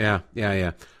horse. Yeah.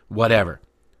 Whatever.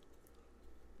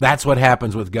 That's what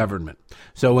happens with government.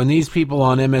 So when these people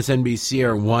on MSNBC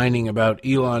are whining about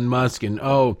Elon Musk and,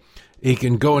 he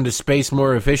can go into space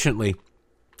more efficiently,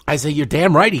 I say, you're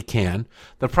damn right he can.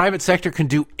 The private sector can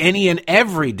do any and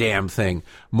every damn thing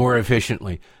more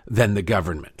efficiently than the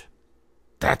government.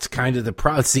 That's kind of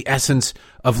it's the essence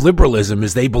of liberalism,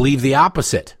 is they believe the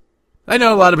opposite. I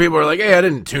know a lot of people are like, hey, I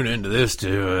didn't tune into this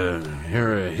to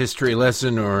hear a history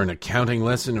lesson or an accounting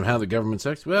lesson of how the government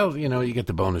works. Well, you get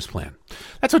the bonus plan.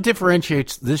 That's what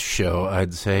differentiates this show,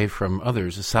 I'd say, from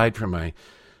others, aside from my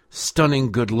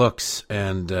stunning good looks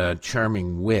and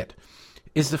charming wit,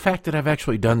 is the fact that I've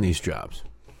actually done these jobs.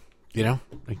 I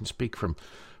can speak from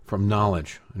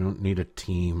knowledge. I don't need a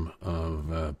team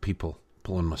of people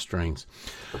pulling my strings.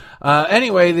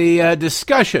 Anyway, the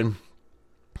discussion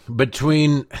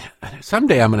between...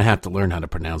 Someday I'm going to have to learn how to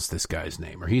pronounce this guy's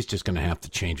name, or he's just going to have to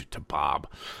change it to Bob.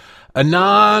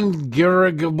 Anand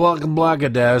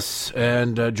Giridharadas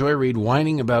and Joy Reid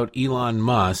whining about Elon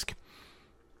Musk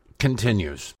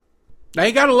continues. Now,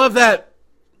 you got to love that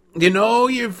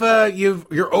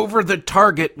you're over the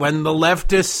target when the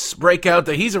leftists break out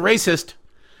that he's a racist.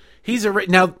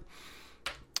 Now.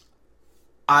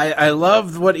 I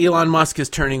love what Elon Musk is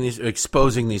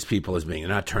exposing these people as being. They're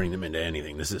not turning them into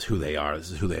anything. This is who they are. This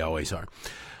is who they always are.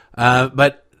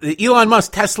 But Elon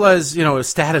Musk, Tesla is, a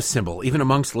status symbol, even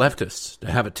amongst leftists, to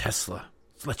have a Tesla.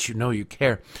 It lets you know you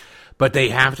care. But they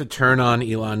have to turn on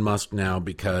Elon Musk now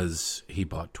because he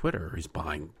bought Twitter. He's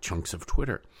buying chunks of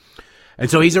Twitter.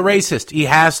 And so he's a racist. He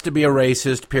has to be a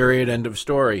racist, period, end of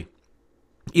story.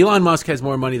 Elon Musk has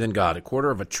more money than God.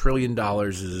 $250 billion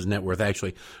is his net worth.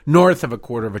 Actually, north of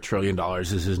 $250 billion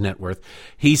is his net worth.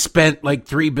 He spent like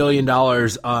 $3 billion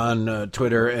on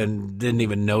Twitter and didn't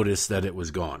even notice that it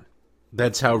was gone.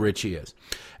 That's how rich he is.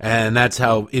 And that's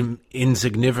how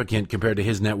insignificant compared to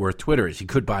his net worth Twitter is. He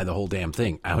could buy the whole damn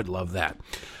thing. I would love that.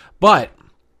 But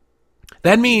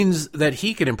that means that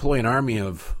he could employ an army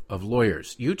of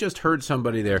lawyers. You just heard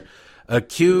somebody there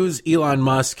accuse Elon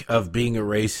Musk of being a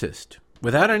racist.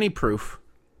 Without any proof,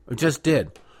 just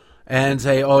did, and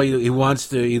say,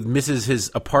 he misses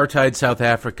his apartheid South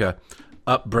Africa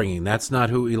upbringing. That's not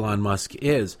who Elon Musk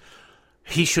is.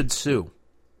 He should sue.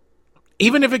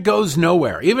 Even if it goes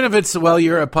nowhere, even if it's,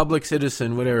 you're a public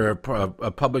citizen, whatever, a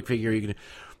public figure, you can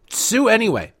sue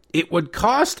anyway. It would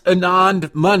cost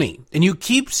Anand money, and you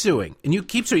keep suing, and you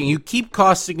keep suing, and you keep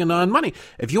costing Anand money.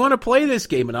 If you want to play this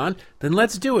game, Anand, then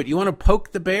let's do it. You want to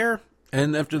poke the bear?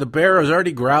 And after the bear has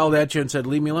already growled at you and said,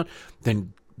 leave me alone,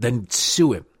 then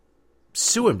sue him.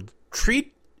 Sue him.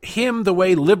 Treat him the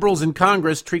way liberals in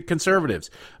Congress treat conservatives.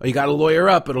 You got to lawyer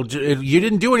up. You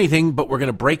didn't do anything, but we're going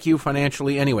to break you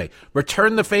financially anyway.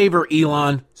 Return the favor,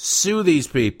 Elon. Sue these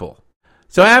people.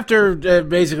 So after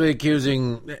basically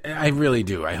accusing, I really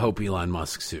do. I hope Elon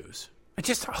Musk sues. I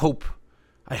just hope.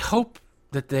 I hope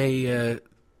that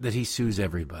that he sues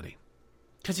everybody.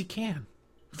 Because he can.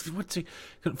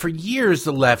 For years,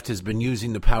 the left has been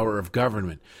using the power of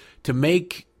government to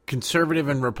make conservative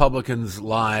and Republicans'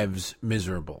 lives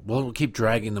miserable. We'll keep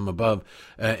dragging them above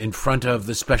in front of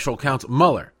the special counsel.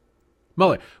 Mueller,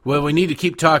 well, we need to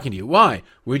keep talking to you. Why?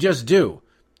 We just do.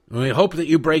 We hope that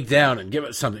you break down and give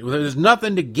us something. Well, there's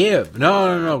nothing to give.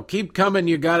 No. Keep coming.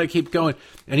 You got to keep going.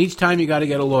 And each time you got to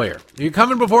get a lawyer. You're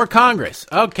coming before Congress.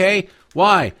 Okay.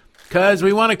 Why? Because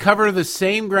we want to cover the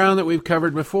same ground that we've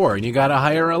covered before. And you got to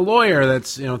hire a lawyer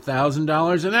that's,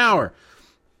 $1,000 an hour.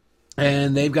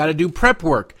 And they've got to do prep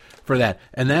work for that.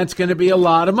 And that's going to be a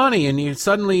lot of money. And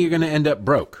suddenly you're going to end up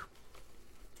broke.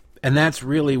 And that's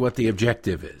really what the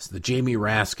objective is. The Jamie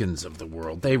Raskins of the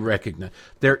world, they recognize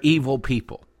they're evil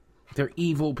people. They're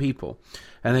evil people.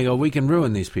 And they go, we can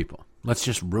ruin these people. Let's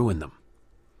just ruin them.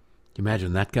 Can you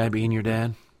imagine that guy being your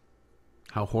dad?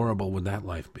 How horrible would that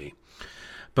life be?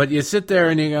 But you sit there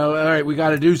and you go, all right, we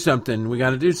got to do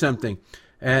something.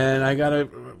 And I got to,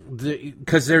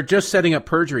 because they're just setting up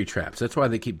perjury traps. That's why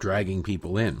they keep dragging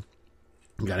people in.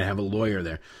 You got to have a lawyer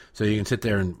there so you can sit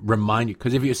there and remind you.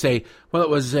 Because if you say, well, it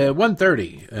was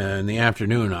 1:30 in the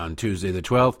afternoon on Tuesday the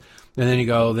 12th, and then you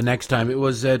go the next time it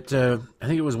was at, I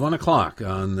think it was 1 o'clock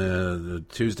on the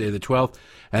Tuesday the 12th,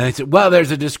 and they said, well,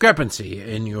 there's a discrepancy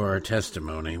in your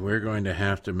testimony. We're going to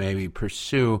have to maybe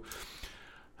pursue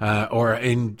or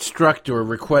instruct or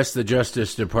request the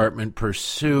Justice Department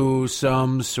pursue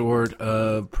some sort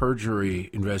of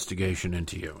perjury investigation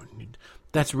into you.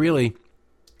 That's really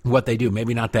what they do.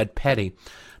 Maybe not that petty,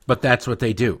 but that's what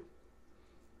they do.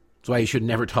 That's why you should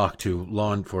never talk to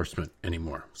law enforcement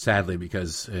anymore, sadly,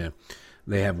 because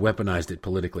they have weaponized it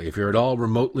politically. If you're at all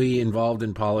remotely involved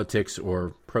in politics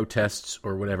or protests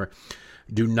or whatever,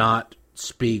 do not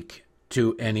speak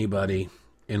to anybody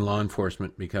in law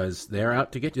enforcement because they're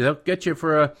out to get you. They'll get you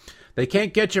they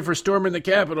can't get you for storming the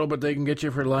Capitol, but they can get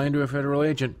you for lying to a federal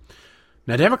agent.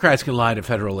 Now, Democrats can lie to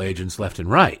federal agents left and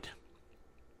right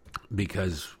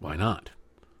because why not?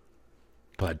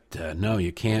 But no,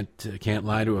 you can't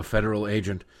lie to a federal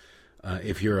agent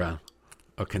if you're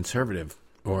a conservative,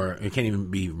 or you can't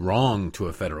even be wrong to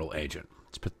a federal agent.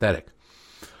 It's pathetic.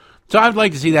 So I'd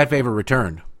like to see that favor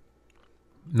returned,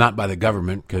 not by the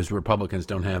government because Republicans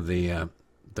don't have the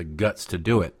guts to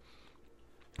do it,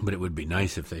 but it would be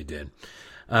nice if they did.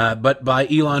 But by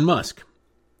Elon Musk,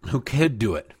 who could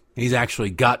do it. He's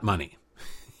actually got money.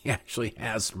 He actually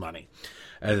has money,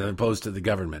 as opposed to the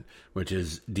government, which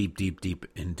is deep, deep, deep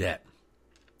in debt.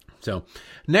 So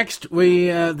next,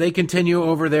 they continue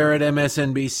over there at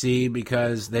MSNBC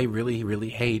because they really, really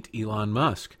hate Elon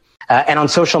Musk. And on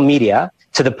social media,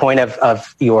 to the point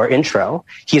of your intro,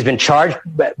 he's been charged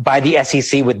by the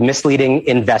SEC with misleading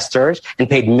investors and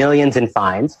paid millions in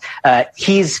fines.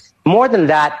 He's More than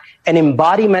that, an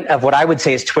embodiment of what I would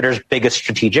say is Twitter's biggest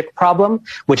strategic problem,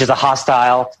 which is a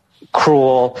hostile,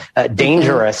 cruel,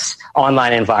 dangerous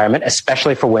online environment,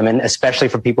 especially for women, especially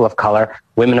for people of color,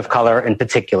 women of color in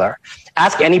particular.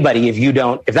 Ask anybody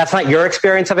if that's not your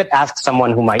experience of it, ask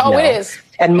someone who might know. Oh, it is.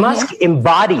 And Musk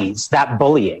embodies that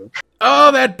bullying.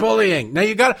 Oh, that bullying.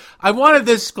 Now I wanted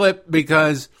this clip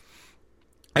because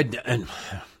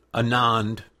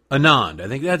Anand, I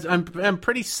think I'm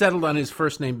pretty settled on his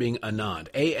first name being Anand,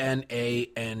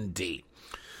 Anand.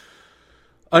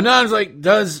 Anand's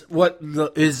does what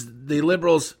is the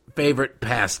liberals' favorite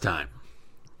pastime.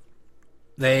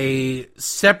 They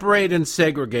separate and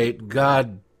segregate.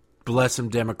 God bless them,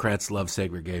 Democrats love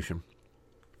segregation.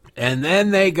 And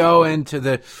then they go into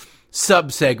the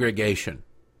sub-segregation.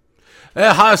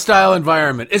 A hostile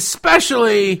environment,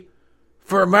 especially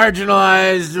for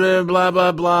marginalized, blah,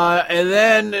 blah, blah, and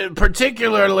then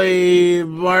particularly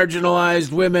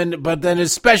marginalized women, but then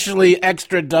especially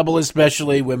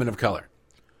especially women of color.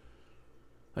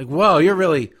 Whoa, you're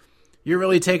really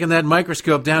taking that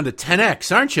microscope down to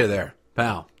 10x, aren't you there,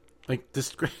 pal?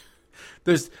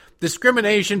 There's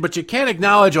discrimination, but you can't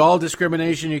acknowledge all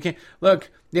discrimination. You can't.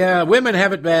 Look, yeah, women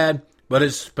have it bad, but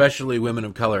especially women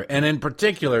of color, and in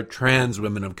particular, trans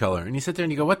women of color. And you sit there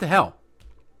and you go, what the hell?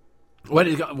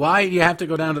 Why do you have to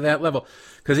go down to that level?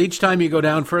 Because each time you go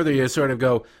down further, you sort of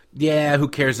go, yeah, who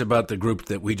cares about the group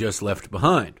that we just left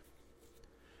behind?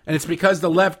 And it's because the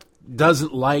left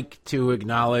doesn't like to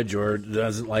acknowledge or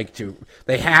doesn't like to.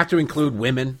 They have to include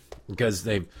women because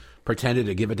they've pretended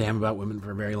to give a damn about women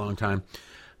for a very long time.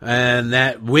 And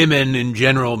that women in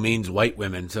general means white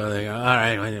women. So they go, all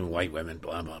right, white women,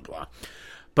 blah, blah, blah.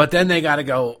 But then they got to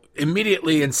go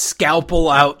immediately and scalpel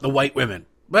out the white women.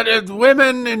 But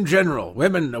women in general,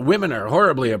 women are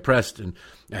horribly oppressed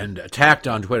and attacked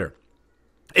on Twitter,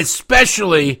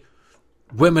 especially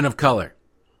women of color.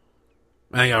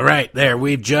 I go, right there,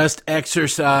 we've just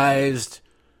exercised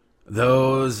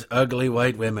those ugly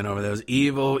white women over those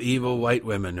evil, evil white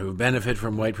women who benefit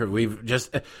from white privilege.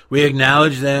 We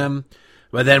acknowledge them,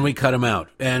 but then we cut them out.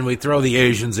 And we throw the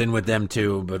Asians in with them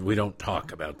too, but we don't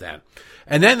talk about that.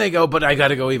 And then they go, but I got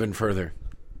to go even further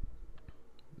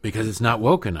because it's not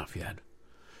woke enough yet.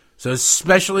 So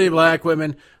especially black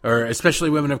women, or especially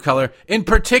women of color, in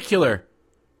particular,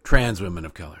 trans women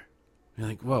of color. You're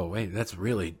like, whoa, wait, that's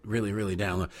really, really, really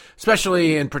down low.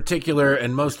 Especially in particular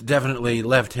and most definitely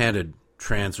left-handed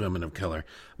trans women of color.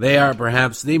 They are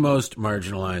perhaps the most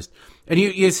marginalized. And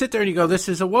you sit there and you go, this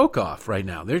is a woke-off right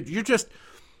now. This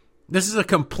is a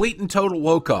complete and total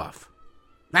woke-off.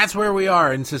 That's where we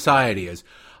are in society is,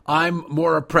 I'm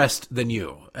more oppressed than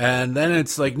you. And then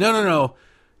it's like, no.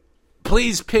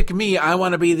 Please pick me. I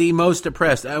want to be the most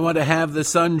oppressed. I want to have the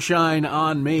sunshine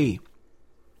on me.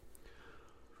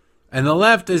 And the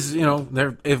left is,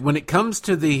 when it comes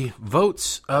to the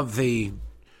votes of the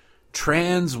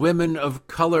trans women of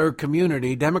color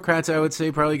community, Democrats, I would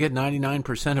say, probably get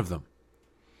 99% of them.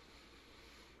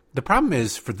 The problem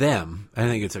is for them, I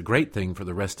think it's a great thing for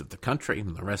the rest of the country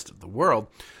and the rest of the world,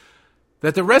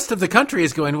 that the rest of the country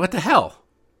is going, what the hell?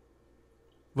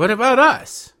 What about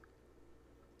us?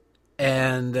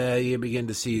 And you begin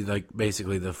to see,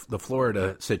 basically the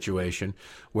Florida situation,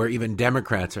 where even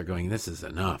Democrats are going, "This is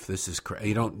enough. This is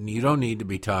you don't need to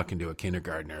be talking to a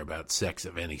kindergartner about sex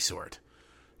of any sort.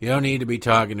 You don't need to be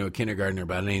talking to a kindergartner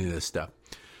about any of this stuff."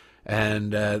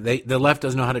 And the left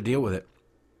doesn't know how to deal with it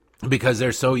because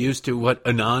they're so used to what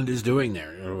Anand is doing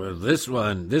there. This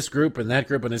one, this group, and that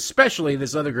group, and especially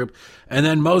this other group, and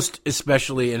then most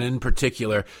especially and in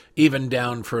particular, even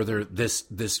down further, this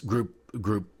group.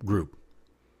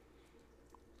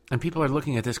 And people are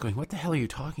looking at this going, what the hell are you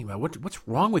talking about? What's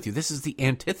wrong with you? This is the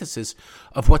antithesis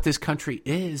of what this country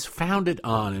is founded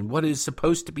on and what it's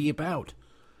supposed to be about.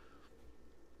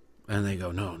 And they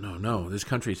go, no, this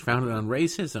country is founded on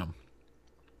racism.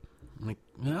 I'm like,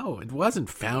 no, it wasn't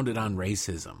founded on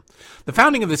racism. The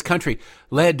founding of this country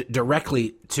led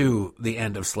directly to the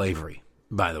end of slavery,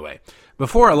 by the way.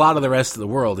 Before a lot of the rest of the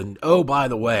world, and oh, by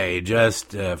the way,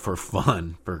 just for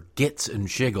fun, for gits and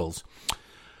shiggles,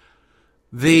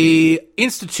 the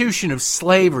institution of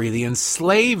slavery, the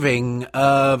enslaving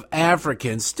of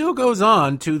Africans, still goes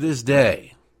on to this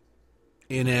day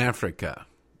in Africa.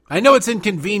 I know it's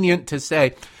inconvenient to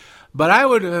say, but I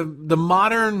would the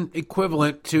modern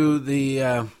equivalent to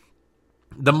the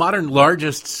modern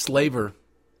largest slaver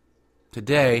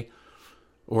today,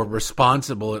 or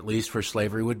responsible at least for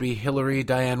slavery, would be Hillary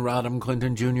Diane Rodham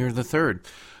Clinton Jr. III,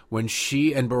 when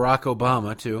she and Barack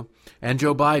Obama, too, and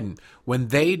Joe Biden, when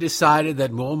they decided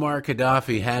that Muammar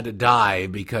Gaddafi had to die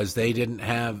because they didn't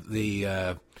have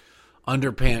the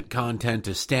underpant content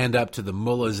to stand up to the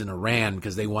mullahs in Iran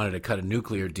because they wanted to cut a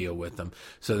nuclear deal with them.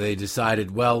 So they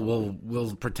decided, well,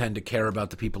 we'll pretend to care about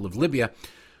the people of Libya,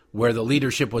 where the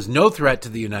leadership was no threat to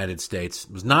the United States,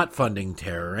 was not funding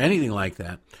terror or anything like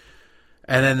that.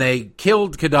 And then they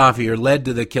killed Gaddafi, or led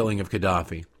to the killing of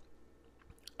Gaddafi,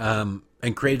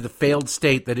 and created the failed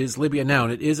state that is Libya now.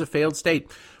 And it is a failed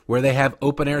state where they have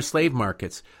open-air slave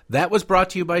markets. That was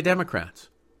brought to you by Democrats.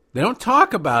 They don't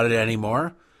talk about it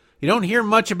anymore. You don't hear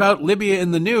much about Libya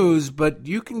in the news, but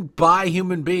you can buy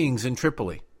human beings in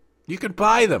Tripoli. You can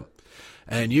buy them.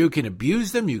 And you can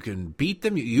abuse them. You can beat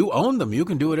them. You own them. You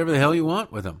can do whatever the hell you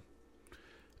want with them.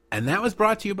 And that was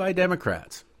brought to you by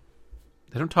Democrats.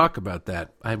 They don't talk about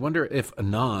that. I wonder if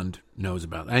Anand knows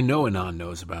about it. I know Anand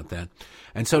knows about that.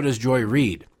 And so does Joy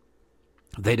Reid.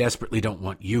 They desperately don't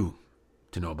want you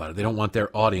to know about it. They don't want their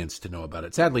audience to know about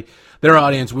it. Sadly, their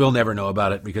audience will never know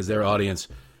about it because their audience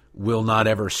will not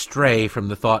ever stray from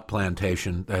the thought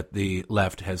plantation that the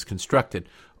left has constructed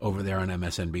over there on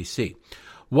MSNBC.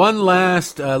 One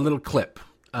last little clip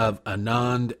of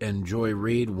Anand and Joy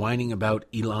Reid whining about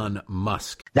Elon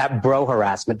Musk. That bro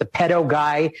harassment, the pedo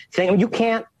guy thing, you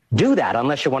can't do that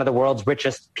unless you're one of the world's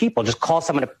richest people. Just call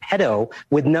someone a pedo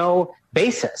with no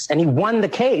basis. And he won the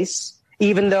case,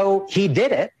 even though he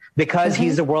did it, because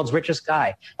he's the world's richest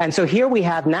guy. And so here we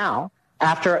have now,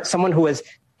 after someone who has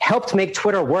helped make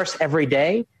Twitter worse every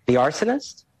day, the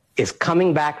arsonist is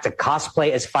coming back to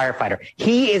cosplay as firefighter.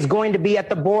 He is going to be at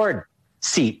the board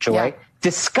seat, Joy,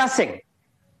 discussing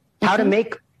how to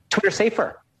make Twitter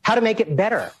safer, how to make it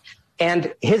better.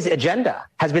 And his agenda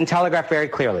has been telegraphed very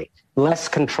clearly. Less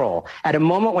control. At a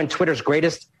moment when Twitter's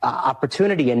greatest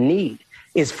opportunity and need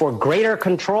is for greater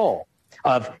control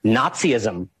of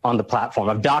Nazism on the platform,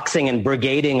 of doxing and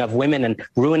brigading of women and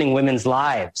ruining women's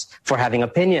lives for having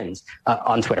opinions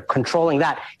on Twitter, controlling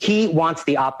that. He wants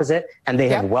the opposite, and they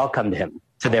have welcomed him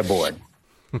to their board.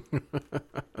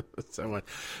 so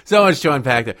much to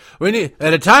unpack there. We need,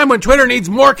 at a time when Twitter needs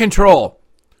more control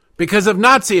because of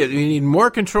Nazism. You need more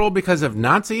control because of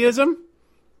Nazism?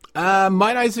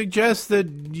 Might I suggest that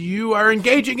you are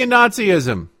engaging in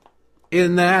Nazism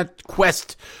in that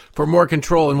quest for more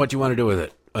control and what you want to do with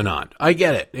it? Anand, I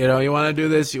get it. You know, you want to do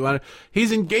this,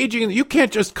 he's engaging in, you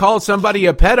can't just call somebody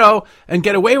a pedo and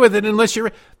get away with it unless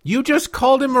you just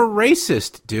called him a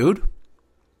racist, dude.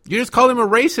 You just called him a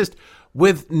racist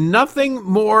with nothing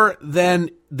more than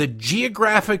the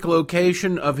geographic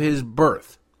location of his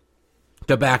birth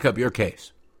to back up your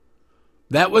case.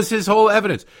 That was his whole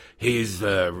evidence. He's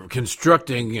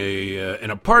constructing an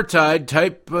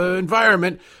apartheid-type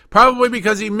environment, probably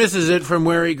because he misses it from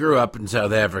where he grew up in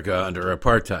South Africa under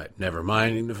apartheid, never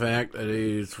minding the fact that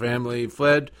his family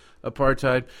fled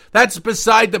apartheid. That's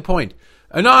beside the point.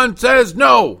 Anand says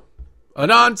no.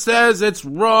 Anand says it's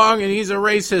wrong and he's a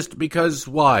racist because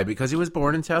why? Because he was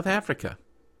born in South Africa.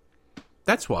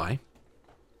 That's why.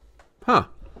 Huh.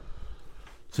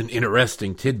 It's an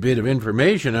interesting tidbit of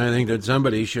information I think that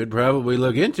somebody should probably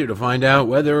look into to find out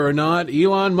whether or not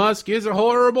Elon Musk is a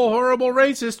horrible, horrible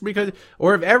racist,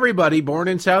 or if everybody born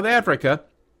in South Africa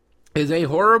is a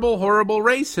horrible, horrible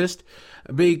racist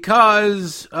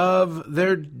because of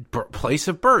their place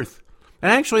of birth. And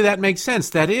actually that makes sense.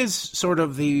 That is sort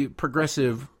of the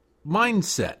progressive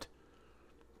mindset.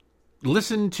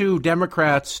 Listen to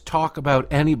Democrats talk about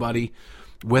anybody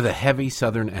with a heavy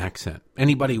Southern accent.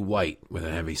 Anybody white with a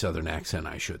heavy Southern accent,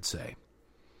 I should say.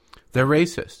 They're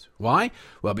racist. Why?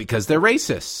 Well, because they're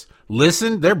racists.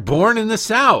 Listen, they're born in the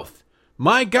South.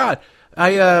 My God.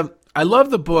 I love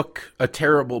the book A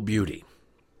Terrible Beauty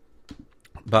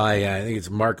by, I think it's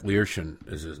Mark Learshon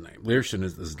is his name. Learshon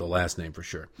is the last name for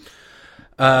sure.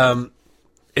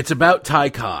 It's about Ty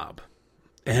Cobb.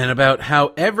 And about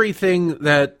how everything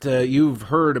that you've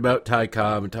heard about Ty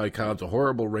Cobb, and Ty Cobb's a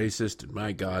horrible racist, and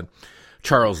my God,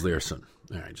 Charles Learson.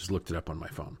 All right, just looked it up on my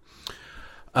phone.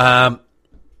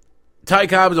 Ty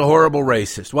Cobb is a horrible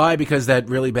racist. Why? Because that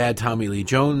really bad Tommy Lee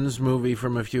Jones movie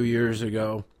from a few years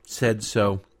ago said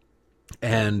so.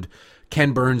 And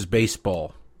Ken Burns'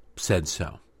 Baseball said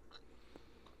so.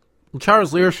 And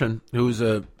Charles Learson, who's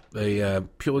a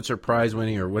Pulitzer Prize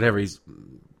winning or whatever, he's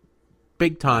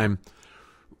big time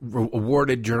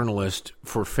awarded journalist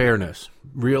for fairness,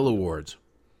 real awards.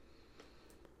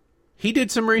 He did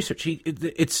some research.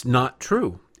 It's not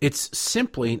true. It's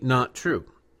simply not true.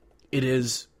 It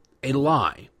is a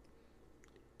lie.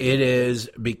 It is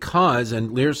because,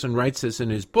 and Learson writes this in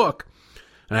his book,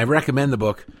 and I recommend the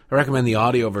book. I recommend the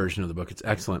audio version of the book. It's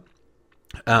excellent.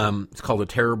 It's called A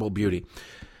Terrible Beauty.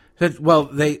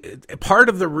 Part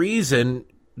of the reason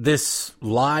this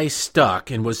lie stuck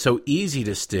and was so easy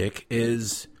to stick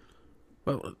is,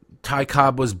 well, Ty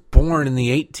Cobb was born in the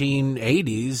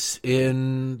 1880s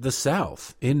in the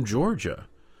South, in Georgia.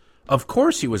 Of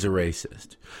course he was a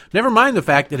racist. Never mind the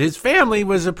fact that his family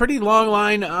was a pretty long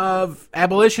line of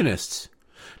abolitionists.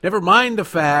 Never mind the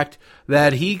fact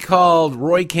that he called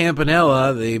Roy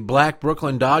Campanella, the black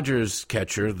Brooklyn Dodgers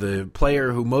catcher, the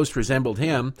player who most resembled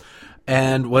him,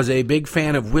 and was a big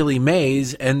fan of Willie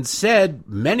Mays, and said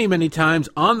many, many times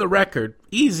on the record,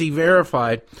 easy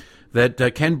verified,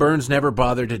 that Ken Burns never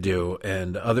bothered to do,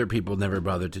 and other people never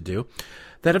bothered to do,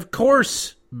 that of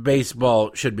course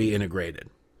baseball should be integrated.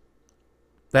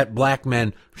 That black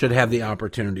men should have the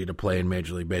opportunity to play in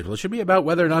Major League Baseball. It should be about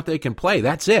whether or not they can play.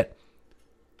 That's it.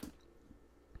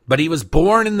 But he was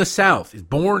born in the South. He's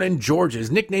born in Georgia.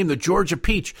 His nickname, the Georgia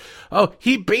Peach. Oh,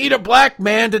 he beat a black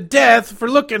man to death for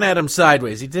looking at him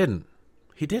sideways. He didn't.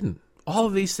 He didn't. All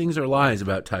of these things are lies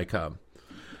about Ty Cobb.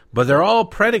 But they're all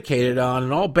predicated on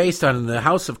and all based on, and the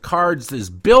house of cards is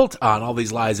built on, all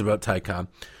these lies about Ty Cobb,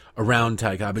 around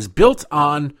Ty Cobb, is built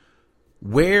on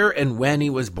where and when he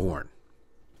was born.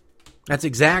 That's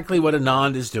exactly what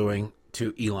Anand is doing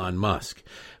to Elon Musk.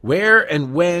 Where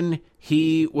and when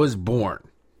he was born.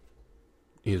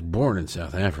 He was born in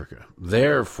South Africa.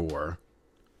 Therefore,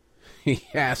 he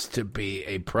has to be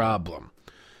a problem.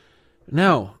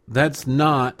 No, that's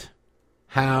not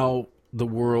how the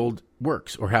world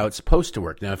works or how it's supposed to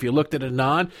work. Now, if you looked at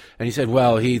Anand and you said,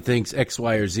 well, he thinks X,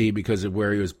 Y, or Z because of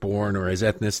where he was born or his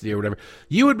ethnicity or whatever,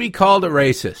 you would be called a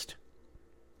racist.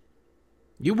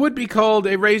 You would be called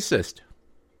a racist.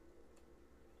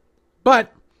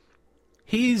 But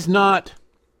he's not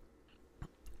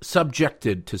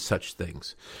subjected to such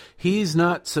things. He's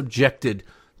not subjected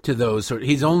to those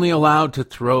he's only allowed to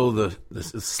throw the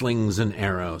slings and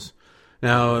arrows.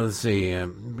 Now, let's see.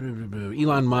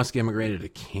 Elon Musk immigrated to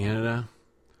Canada.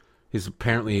 He's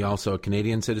apparently also a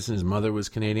Canadian citizen. His mother was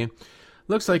Canadian.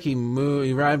 Looks like he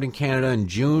arrived in Canada in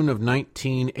June of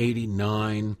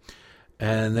 1989,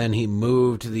 and then he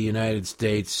moved to the United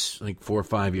States like 4 or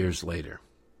 5 years later.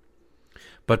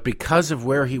 But because of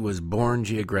where he was born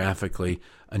geographically,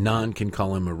 Anand can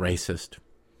call him a racist,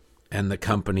 and the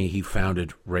company he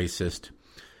founded racist.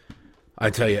 I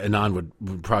tell you, Anand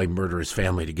would probably murder his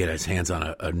family to get his hands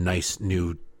on a nice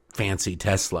new fancy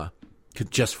Tesla,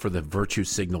 just for the virtue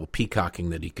signal peacocking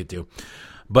that he could do.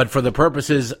 But for the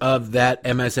purposes of that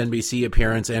MSNBC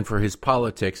appearance and for his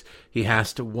politics, he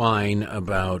has to whine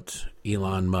about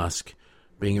Elon Musk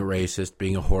being a racist,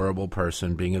 being a horrible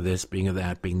person, being a this, being a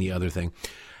that, being the other thing,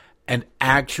 and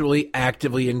actually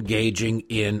actively engaging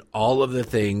in all of the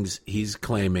things he's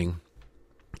claiming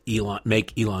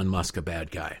make Elon Musk a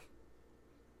bad guy.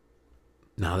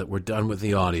 Now that we're done with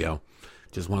the audio,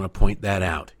 just want to point that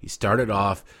out. He started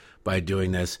off by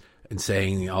doing this and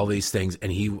saying all these things,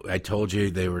 and I told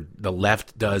you the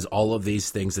left does all of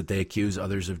these things that they accuse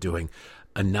others of doing.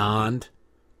 Anand,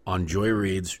 on Joy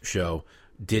Reid's show,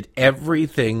 did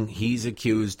everything he's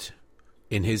accused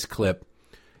in his clip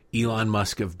Elon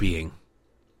Musk of being,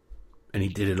 and he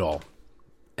did it all.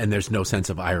 And there's no sense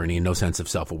of irony and no sense of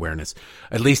self-awareness,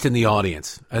 at least in the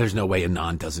audience. There's no way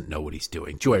Anand doesn't know what he's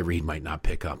doing. Joy Reid might not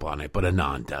pick up on it, but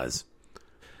Anand does.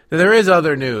 Now, there is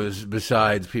other news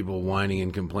besides people whining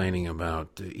and complaining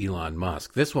about Elon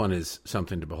Musk. This one is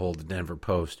something to behold, the Denver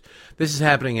Post. This is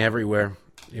happening everywhere.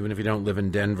 Even if you don't live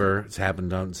in Denver, it's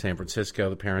happened out in San Francisco,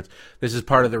 the parents. This is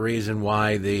part of the reason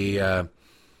why the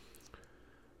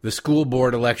school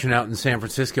board election out in San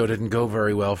Francisco didn't go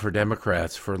very well for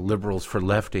Democrats, for liberals, for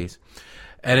lefties.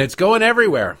 And it's going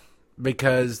everywhere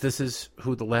because this is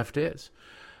who the left is.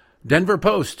 Denver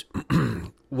Post.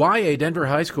 Why a Denver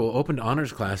high school opened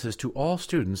honors classes to all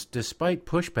students despite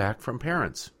pushback from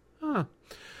parents.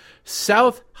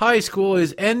 South High School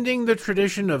is ending the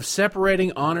tradition of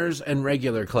separating honors and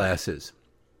regular classes.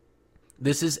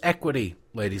 This is equity,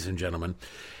 ladies and gentlemen.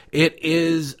 It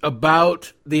is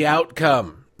about the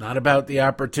outcome, not about the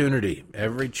opportunity.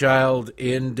 Every child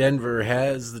in Denver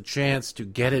has the chance to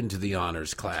get into the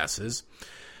honors classes.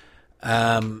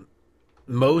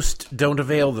 Most don't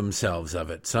avail themselves of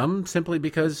it. Some simply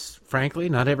because, frankly,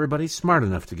 not everybody's smart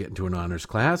enough to get into an honors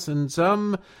class, and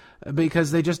some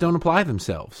because they just don't apply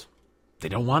themselves. They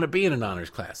don't want to be in an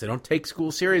honors class. They don't take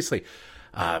school seriously.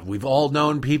 We've all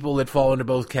known people that fall into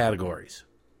both categories.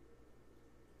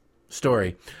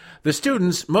 Story. The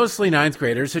students, mostly ninth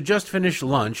graders, had just finished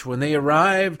lunch when they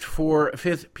arrived for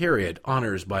fifth period,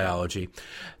 honors biology.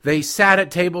 They sat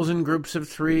at tables in groups of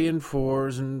 3 and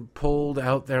 4s and pulled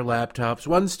out their laptops.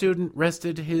 One student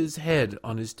rested his head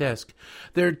on his desk.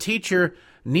 Their teacher,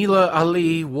 Neela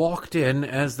Ali, walked in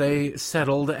as they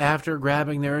settled. After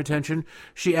grabbing their attention,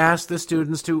 she asked the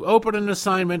students to open an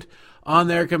assignment on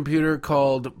their computer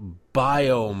called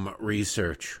biome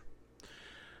research.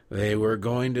 They were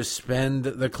going to spend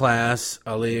the class,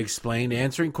 Ali explained,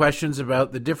 answering questions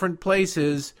about different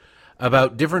places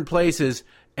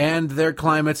and their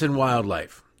climates and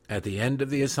wildlife. At the end of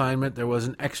the assignment, there was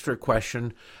an extra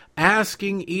question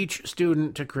asking each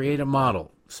student to create a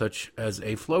model, such as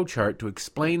a flowchart, to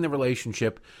explain the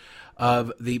relationship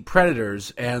of the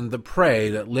predators and the prey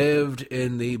that lived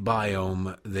in the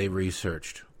biome they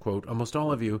researched. Quote, almost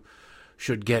all of you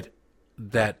should get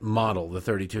that model, the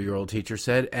 32-year-old teacher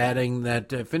said, adding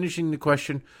that finishing the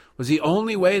question was the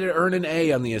only way to earn an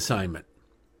A on the assignment.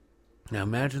 Now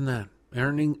imagine that,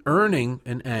 earning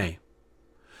an A.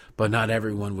 But not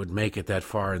everyone would make it that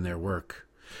far in their work.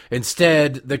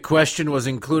 Instead, the question was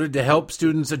included to help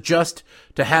students adjust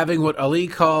to having what Ali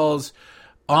calls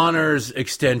honors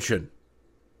extension.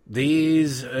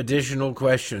 These additional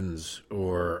questions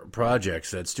or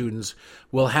projects that students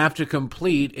will have to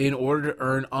complete in order to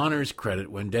earn honors credit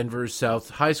when Denver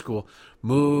South High School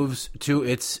moves to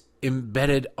its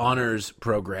embedded honors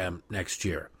program next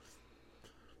year.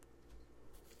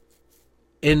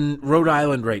 In Rhode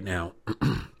Island right now,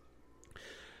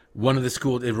 one of the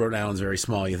schools in Rhode Island is very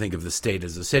small. You think of the state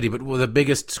as a city, but the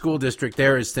biggest school district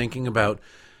there is thinking about,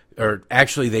 or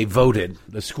actually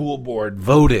the school board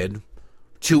voted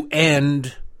to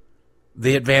end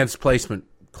the advanced placement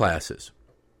classes.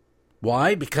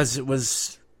 Why? Because it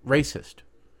was racist.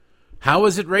 How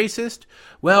is it racist?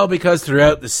 Well, because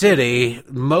throughout the city,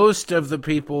 most of the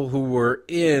people who were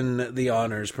in the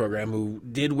honors program, who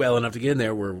did well enough to get in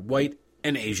there, were white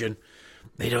and Asian.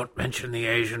 They don't mention the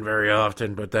Asian very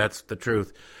often, but that's the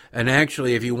truth. And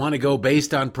actually, if you want to go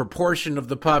based on proportion of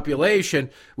the population,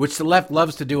 which the left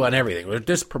loves to do on everything, or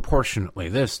disproportionately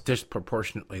this,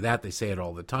 disproportionately that, they say it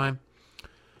all the time.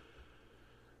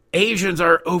 Asians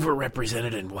are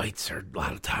overrepresented and whites are a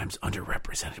lot of times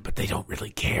underrepresented, but they don't really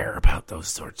care about those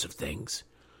sorts of things.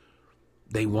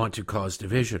 They want to cause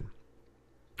division.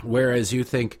 Whereas you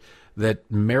think that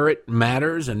merit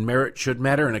matters and merit should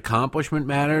matter and accomplishment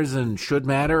matters and should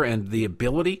matter and the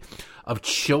ability of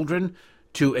children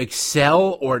to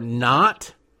excel or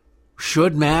not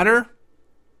should matter,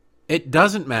 it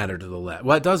doesn't matter to the left.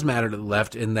 Well, it does matter to the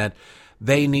left in that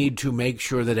they need to make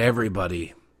sure that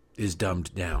everybody is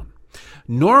dumbed down.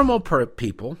 Normal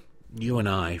people, you and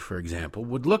I, for example,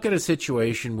 would look at a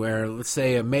situation where, let's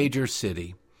say, a major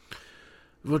city,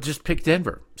 we'll just pick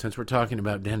Denver, since we're talking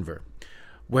about Denver,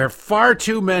 where far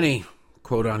too many,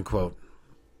 quote-unquote,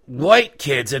 white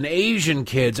kids and Asian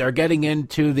kids are getting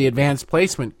into the advanced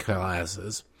placement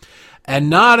classes and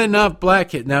not enough black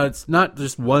kids. Now, it's not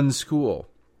just one school.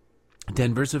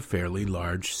 Denver's a fairly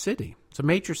large city. It's a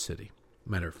major city,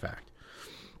 matter of fact.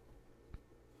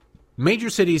 Major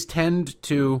cities tend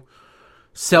to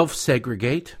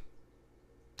self-segregate.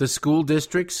 The school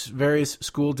districts, various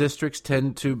school districts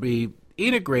tend to be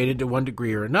integrated to one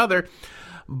degree or another,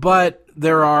 but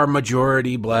there are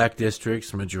majority black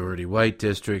districts, majority white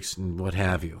districts, and what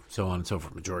have you, so on and so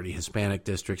forth, majority Hispanic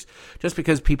districts, just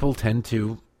because people tend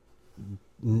to,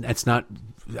 it's not,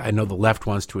 I know the left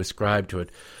wants to ascribe to it,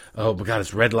 oh my God,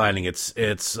 it's redlining,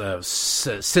 it's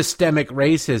systemic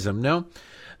racism. No,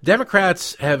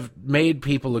 Democrats have made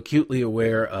people acutely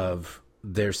aware of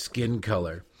their skin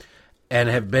color and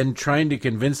have been trying to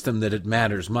convince them that it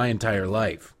matters my entire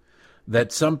life.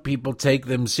 That some people take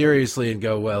them seriously and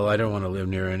go, well, I don't want to live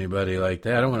near anybody like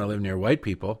that. I don't want to live near white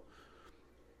people,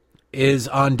 is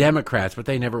on Democrats, but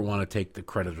they never want to take the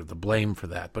credit or the blame for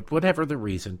that. But whatever the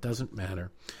reason, doesn't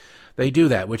matter. They do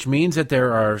that, which means that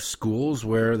there are schools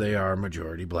where they are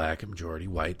majority black and majority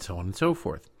white, so on and so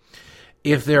forth.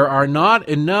 If there are not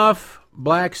enough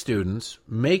black students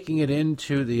making it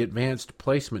into the advanced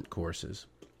placement courses,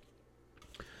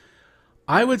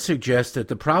 I would suggest that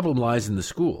the problem lies in the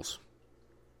schools.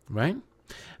 Right?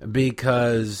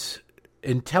 Because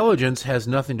intelligence has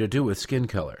nothing to do with skin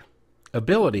color.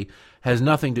 Ability has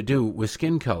nothing to do with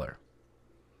skin color.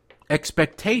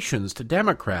 Expectations to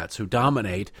Democrats who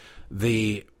dominate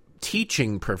the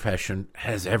teaching profession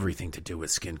has everything to do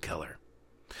with skin color.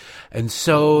 And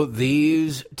so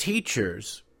these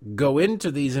teachers go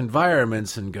into these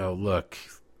environments and go, look,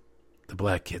 the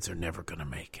black kids are never going to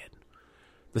make it.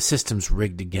 The system's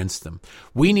rigged against them.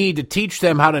 We need to teach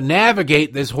them how to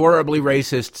navigate this horribly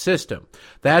racist system.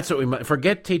 That's what we might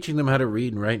forget teaching them how to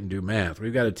read and write and do math.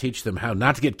 We've got to teach them how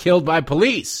not to get killed by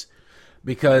police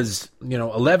because,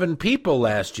 11 people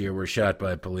last year were shot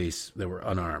by police that were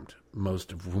unarmed,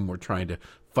 most of whom were trying to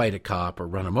fight a cop or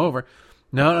run him over.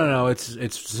 No. It's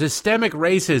systemic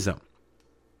racism.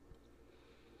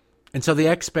 And so the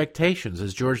expectations,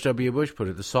 as George W. Bush put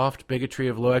it, the soft bigotry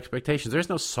of low expectations. There's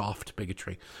no soft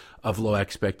bigotry of low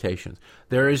expectations.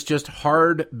 There is just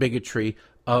hard bigotry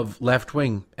of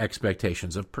left-wing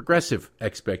expectations, of progressive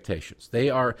expectations. They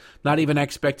are not even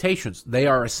expectations. They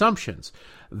are assumptions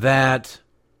that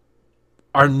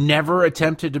are never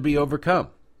attempted to be overcome.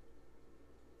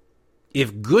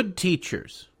 If good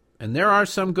teachers, and there are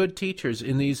some good teachers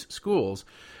in these schools,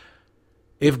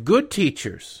 if good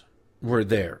teachers were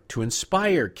there to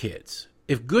inspire kids,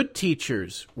 if good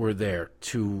teachers were there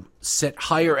to set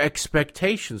higher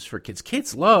expectations for kids,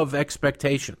 kids love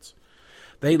expectations.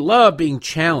 They love being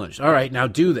challenged. All right, now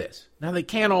do this. Now, they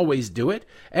can't always do it.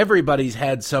 Everybody's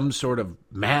had some sort of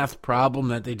math problem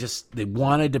that they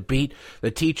wanted to beat. The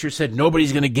teacher said,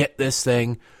 nobody's going to get this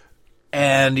thing.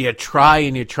 And you try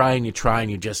and you try and you try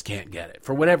and you just can't get it.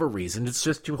 For whatever reason, it's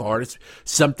just too hard. It's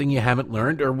something you haven't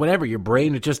learned or whatever. Your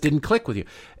brain, it just didn't click with you.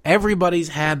 Everybody's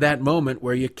had that moment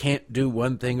where you can't do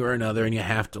one thing or another and you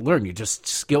have to learn. Your just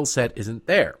skill set isn't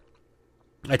there.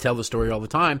 I tell the story all the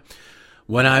time.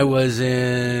 When I was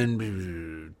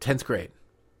in 10th grade,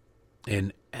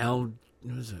 it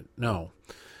was in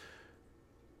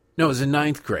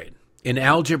 9th grade. In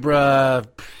algebra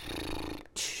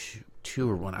 2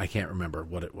 or 1, I can't remember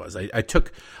what it was. I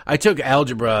took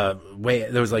algebra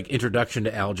there was like introduction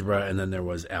to algebra and then there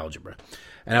was algebra.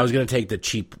 And I was going to take the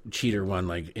cheater one,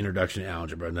 like introduction to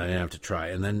algebra, and I didn't have to try.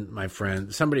 And then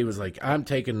somebody was like, I'm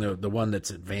taking the one that's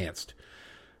advanced.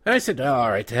 And I said, oh,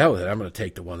 all right, to hell with it. I'm going to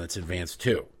take the one that's advanced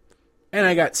too. And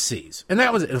I got C's. And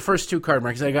that was it. The first 2 card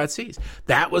markings, I got C's.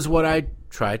 That was what I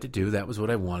tried to do. That was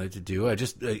what I wanted to do. A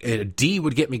D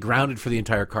would get me grounded for the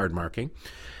entire card marking.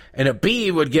 And a B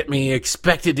would get me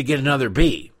expected to get another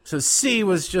B. So C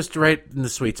was just right in the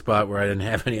sweet spot where I didn't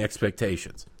have any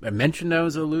expectations. I mentioned I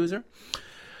was a loser.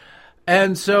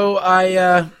 And so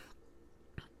I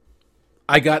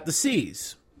got the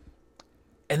C's.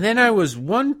 And then I was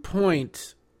 1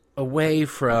 point away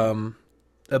from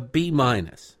a B-.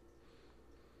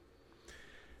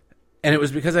 And it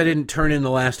was because I didn't turn in the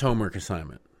last homework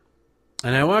assignment.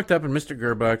 And I walked up, and Mr.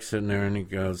 Gerbach's sitting there, and he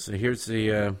goes, here's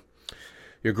your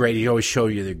grade. He always show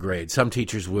you the grade. Some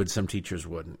teachers would, some teachers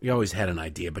wouldn't. You always had an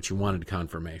idea, but you wanted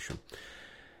confirmation.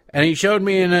 And he showed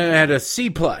me, and I had a C+.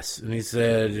 And he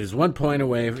said, it was 1 point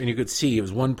away, and you could see it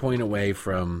was 1 point away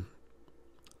from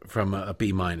a B-.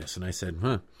 And I said,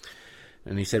 huh.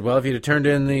 And he said, well, if you'd have turned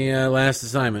in the last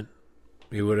assignment,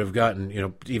 you would have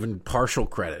gotten, even partial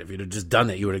credit. If you'd have just done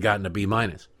that, you would have gotten a B-.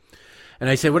 And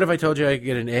I said, what if I told you I could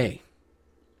get an A?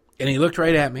 And he looked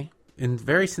right at me and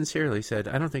very sincerely said,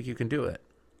 I don't think you can do it.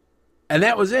 And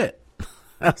that was it.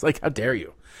 I was like, how dare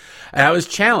you? And I was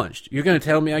challenged. You're going to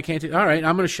tell me I can't do it? All right,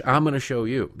 I'm going to show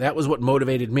you. That was what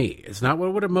motivated me. It's not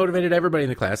what would have motivated everybody in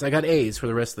the class. I got A's for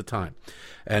the rest of the time.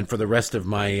 And for the rest of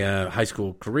my high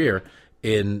school career,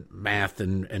 in math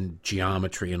and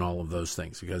geometry and all of those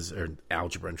things, or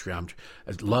algebra and geometry.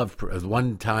 I loved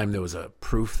one time there was a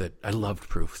proof that I loved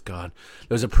proofs. God,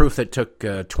 there was a proof that took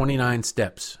 29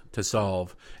 steps to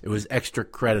solve. It was extra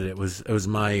credit. It was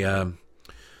my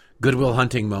Goodwill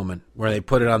Hunting moment where they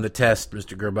put it on the test.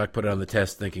 Mr. Gerbach put it on the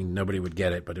test, thinking nobody would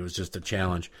get it, but it was just a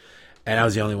challenge, and I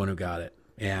was the only one who got it.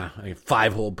 Yeah, I mean,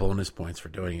 5 whole bonus points for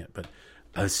doing it, but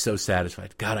I was so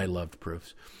satisfied. God, I loved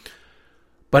proofs.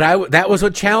 But that was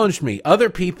what challenged me. Other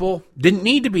people didn't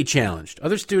need to be challenged.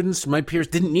 Other students, my peers,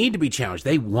 didn't need to be challenged.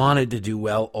 They wanted to do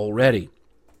well already.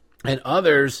 And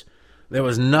others, there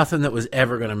was nothing that was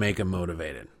ever going to make them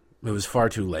motivated. It was far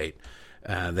too late.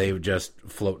 They were just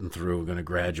floating through, going to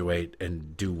graduate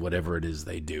and do whatever it is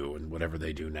they do and whatever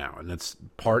they do now. And that's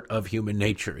part of human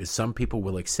nature, is some people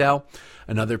will excel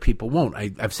and other people won't.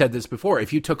 I've said this before.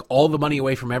 If you took all the money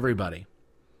away from everybody,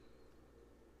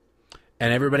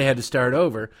 and everybody had to start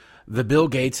over, the Bill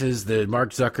Gateses, the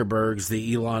Mark Zuckerbergs,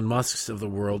 the Elon Musks of the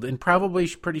world, in probably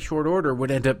pretty short order,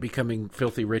 would end up becoming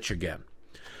filthy rich again.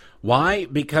 Why?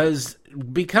 Because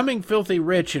becoming filthy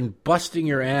rich and busting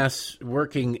your ass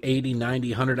working 80,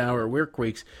 90, 100-hour work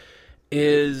weeks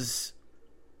is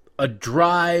a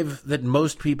drive that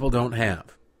most people don't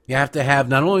have. You have to have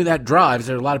not only that drive,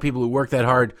 there are a lot of people who work that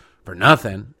hard for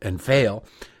nothing and fail,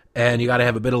 and you got to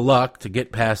have a bit of luck to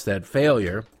get past that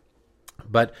failure.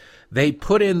 But they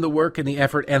put in the work and the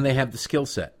effort, and they have the skill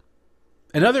set.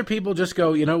 And other people just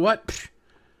go, you know what?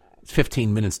 It's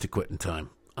 15 minutes to quitting time.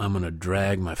 I'm going to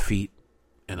drag my feet,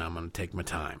 and I'm going to take my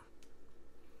time.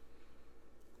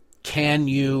 Can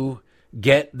you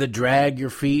get the drag your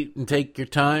feet and take your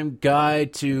time guy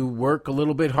to work a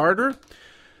little bit harder?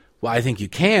 Well, I think you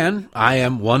can. I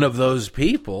am one of those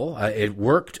people. It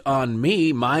worked on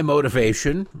me. My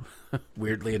motivation,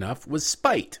 weirdly enough, was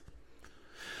spite.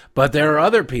 But there are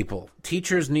other people.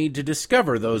 Teachers need to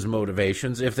discover those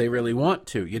motivations if they really want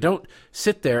to. You don't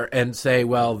sit there and say,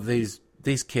 well, these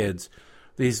kids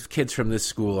from this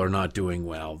school are not doing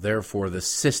well, therefore the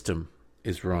system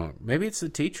is wrong. Maybe it's the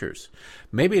teachers.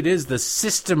 Maybe it is the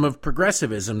system of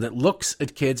progressivism that looks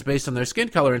at kids based on their skin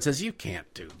color and says, you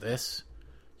can't do this.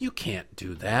 You can't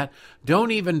do that. Don't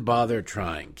even bother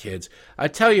trying, kids. I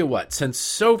tell you what, since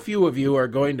so few of you are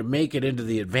going to make it into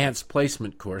the advanced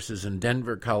placement courses in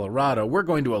Denver, Colorado, we're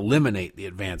going to eliminate the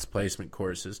advanced placement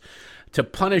courses to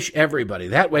punish everybody.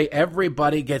 That way,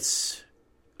 everybody gets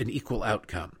an equal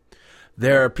outcome.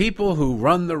 There are people who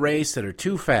run the race that are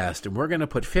too fast, and we're going to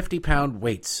put 50-pound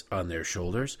weights on their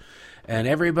shoulders, and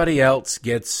everybody else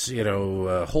gets,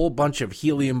 a whole bunch of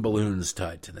helium balloons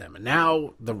tied to them. And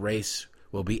now the race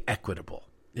will be equitable.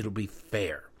 It'll be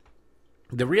fair.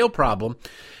 The real problem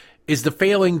is the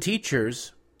failing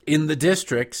teachers in the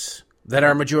districts that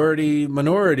are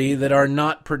minority that are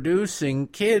not producing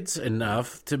kids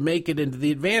enough to make it into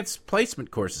the advanced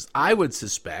placement courses. I would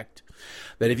suspect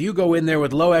that if you go in there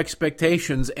with low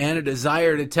expectations and a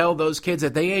desire to tell those kids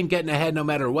that they ain't getting ahead no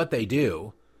matter what they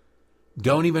do,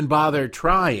 don't even bother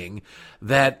trying,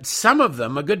 that some of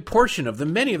them, a good portion of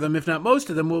them, many of them, if not most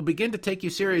of them, will begin to take you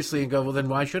seriously and go, well, then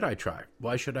why should I try?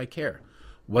 Why should I care?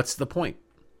 What's the point?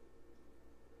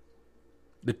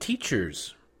 The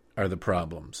teachers are the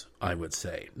problems, I would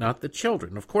say, not the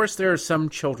children. Of course, there are some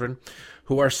children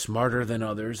who are smarter than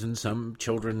others and some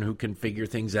children who can figure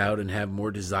things out and have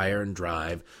more desire and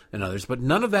drive than others, but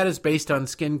none of that is based on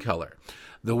skin color.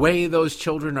 The way those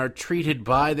children are treated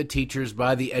by the teachers,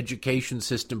 by the education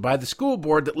system, by the school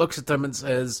board that looks at them and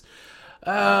says,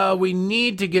 we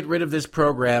need to get rid of this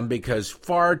program because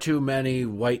far too many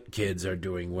white kids are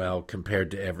doing well compared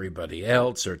to everybody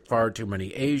else, or far too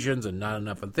many Asians and not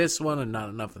enough of this one and not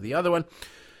enough of the other one.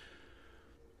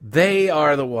 They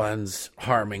are the ones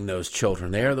harming those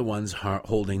children. They are the ones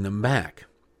holding them back.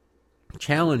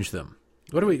 Challenge them.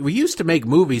 We used to make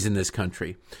movies in this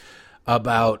country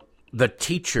about the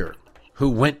teacher who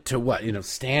went to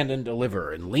Stand and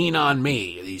Deliver and Lean on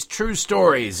Me. These true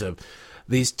stories of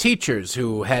these teachers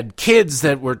who had kids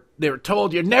they were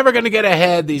told, you're never going to get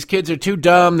ahead. These kids are too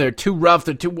dumb. They're too rough.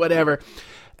 They're too whatever.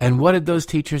 And what did those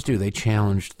teachers do? They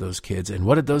challenged those kids. And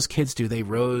what did those kids do? They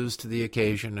rose to the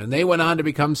occasion, and they went on to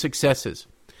become successes.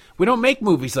 We don't make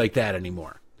movies like that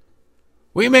anymore.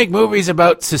 We make movies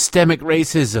about systemic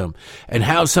racism and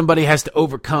how somebody has to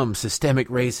overcome systemic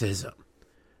racism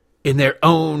in their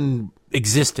own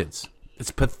existence.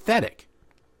 It's pathetic.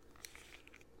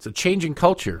 It's a changing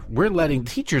culture.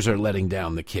 Teachers are letting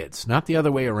down the kids, not the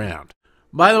other way around.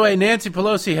 By the way, Nancy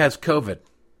Pelosi has COVID.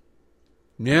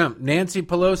 Yeah, Nancy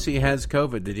Pelosi has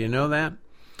COVID. Did you know that?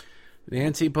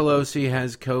 Nancy Pelosi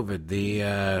has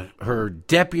COVID. Her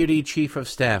deputy chief of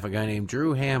staff, a guy named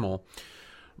Drew Hamill,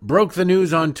 broke the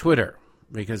news on Twitter.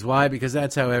 Because why? Because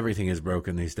that's how everything is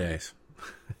broken these days.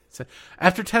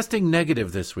 After testing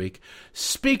negative this week,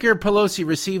 Speaker Pelosi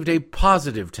received a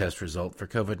positive test result for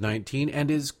COVID-19 and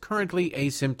is currently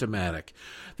asymptomatic.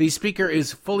 The Speaker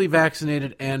is fully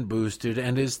vaccinated and boosted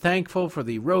and is thankful for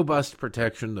the robust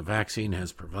protection the vaccine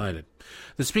has provided.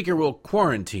 The Speaker will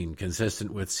quarantine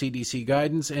consistent with CDC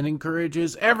guidance and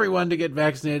encourages everyone to get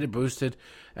vaccinated, boosted,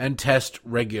 and test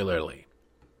regularly.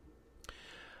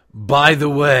 By the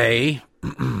way,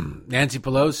 Nancy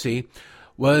Pelosi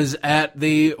was at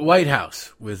the White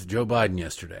House with Joe Biden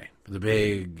yesterday for the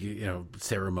big,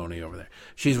 ceremony over there.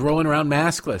 She's rolling around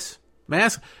maskless.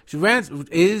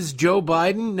 Is Joe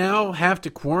Biden now have to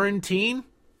quarantine?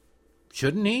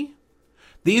 Shouldn't he?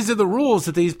 These are the rules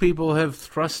that these people have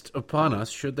thrust upon us.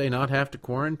 Should they not have to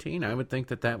quarantine? I would think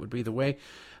that would be the way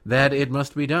that it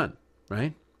must be done,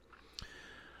 right?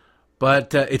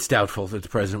 But it's doubtful that the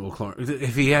president will quarantine.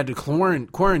 If he had to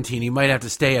quarantine, he might have to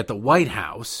stay at the White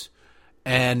House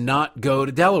and not go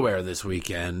to Delaware this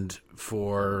weekend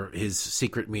for his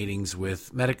secret meetings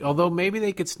with although maybe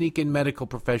they could sneak in medical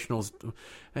professionals.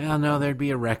 Well, no, there'd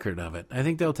be a record of it. I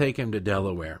think they'll take him to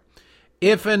Delaware.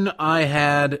 If I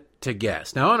had to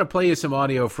guess. Now, I want to play you some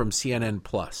audio from CNN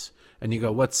Plus. And you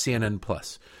go, what's CNN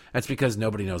Plus? That's because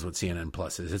nobody knows what CNN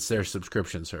Plus is. It's their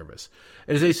subscription service.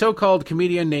 It is a so-called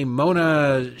comedian named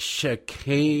Mona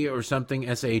Shakeh or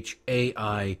something, Shaikh.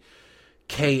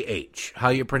 How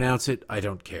you pronounce it, I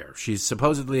don't care. She's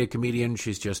supposedly a comedian.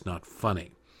 She's just not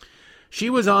funny. She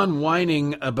was on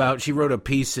whining about, she wrote a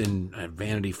piece in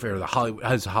Vanity Fair,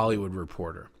 as a Hollywood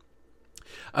Reporter,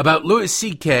 about Louis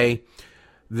C.K.,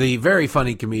 the very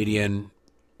funny comedian,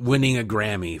 winning a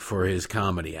Grammy for his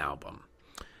comedy album.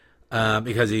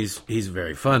 because he's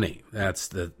very funny. That's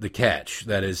the catch.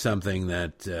 That is something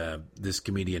that this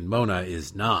comedian Mona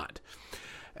is not.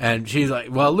 And she's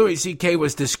like, well, Louis C.K.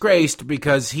 was disgraced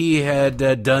because he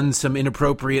had done some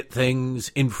inappropriate things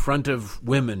in front of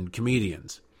women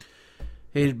comedians.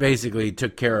 He basically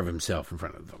took care of himself in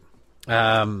front of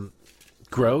them.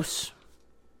 Gross,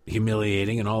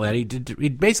 humiliating, and all that. He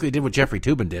basically did what Jeffrey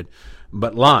Toobin did,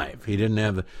 but live. He didn't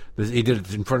have he did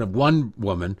it in front of one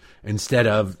woman instead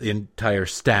of the entire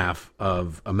staff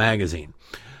of a magazine.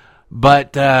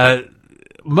 But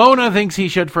Mona thinks he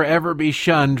should forever be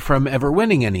shunned from ever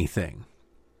winning anything.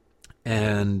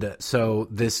 And so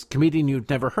this comedian you'd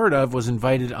never heard of was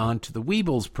invited onto the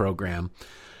Weebles program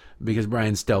because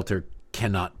Brian Stelter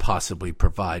cannot possibly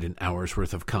provide an hour's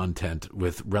worth of content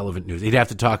with relevant news. He'd have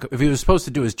to talk, if he was supposed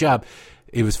to do his job,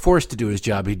 he was forced to do his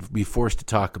job, he'd be forced to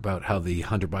talk about how the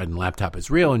Hunter Biden laptop is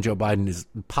real and Joe Biden is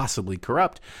possibly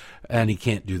corrupt, and he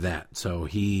can't do that. So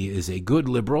he is a good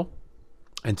liberal,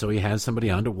 and so he has somebody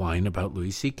on to whine about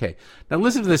Louis C.K. Now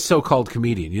listen to this so-called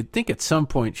comedian. You'd think at some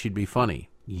point she'd be funny.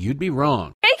 You'd be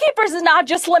wrong. Gatekeepers is not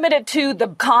just limited to the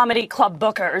comedy club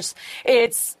bookers.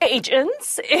 It's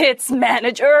agents, it's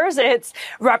managers, it's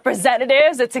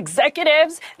representatives, it's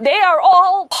executives. They are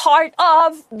all part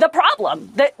of the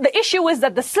problem. The issue is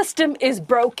that the system is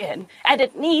broken and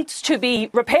it needs to be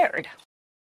repaired.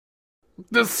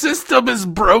 The system is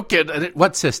broken.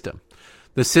 What system?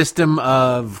 The system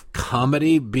of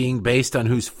comedy being based on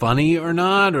who's funny or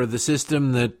not, or the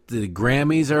system that the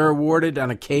Grammys are awarded on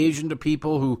occasion to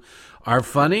people who are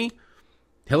funny?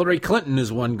 Hillary Clinton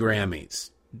has won Grammys.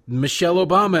 Michelle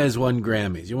Obama has won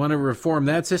Grammys. You want to reform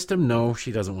that system? No,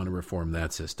 she doesn't want to reform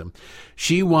that system.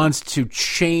 She wants to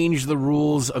change the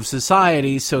rules of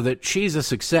society so that she's a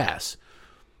success,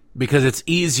 because it's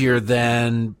easier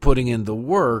than putting in the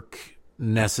work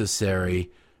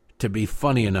necessary to be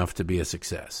funny enough to be a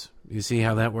success. You see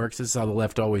how that works? This is how the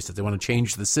left always says they want to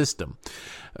change the system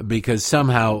because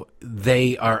somehow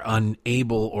they are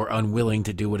unable or unwilling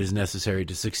to do what is necessary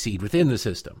to succeed within the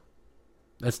system.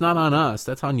 That's not on us.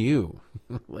 That's on you,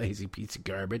 lazy piece of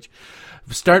garbage.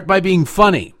 Start by being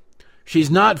funny. She's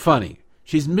not funny.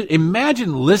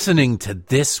 Imagine listening to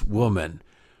this woman.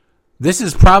 This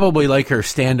is probably like her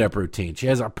stand-up routine. She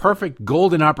has a perfect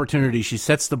golden opportunity. She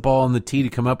sets the ball on the tee to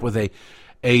come up with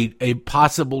a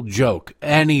possible joke,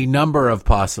 any number of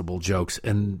possible jokes,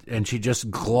 and she just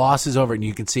glosses over it, and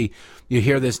you can see, you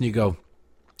hear this and you go,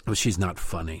 well, she's not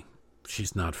funny.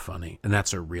 She's not funny, and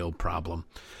that's a real problem.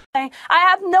 I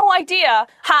have no idea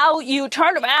how you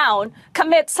turn around,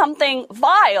 commit something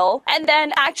vile, and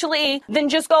then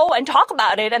just go and talk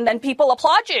about it, and then people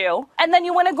applaud you, and then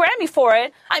you win a Grammy for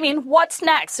it. I mean, what's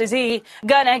next? Is he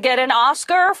gonna get an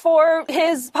Oscar for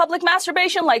his public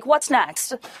masturbation? Like, what's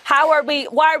next?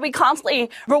 Why are we constantly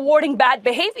rewarding bad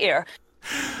behavior?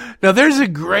 Now, there's a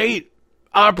great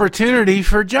opportunity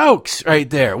for jokes right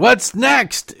there. What's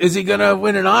next? Is he gonna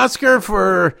win an Oscar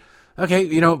for...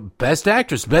 Okay, best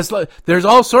actress, there's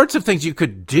all sorts of things you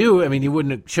could do. I mean,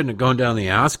 you shouldn't have gone down the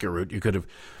Oscar route. You could have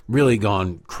really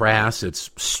gone crass.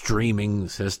 It's streaming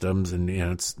systems, and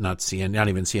it's not CNN, not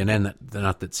even CNN.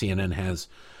 Not that CNN has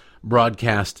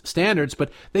broadcast standards, but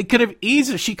she could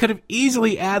have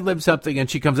easily ad-libbed something, and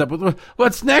she comes up with,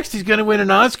 what's next? He's going to win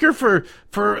an Oscar for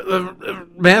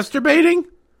masturbating?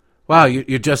 Wow,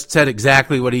 you just said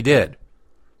exactly what he did.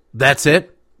 That's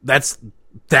it. That's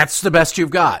the best you've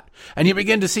got. And you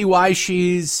begin to see why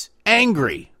she's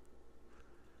angry.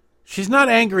 She's not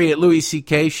angry at Louis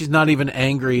C.K. She's not even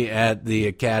angry at the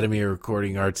Academy of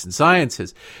Recording Arts and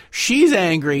Sciences. She's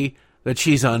angry that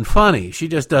she's unfunny. She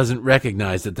just doesn't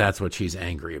recognize that that's what she's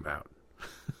angry about.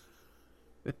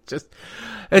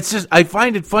 It's just, I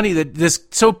find it funny that this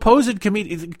supposed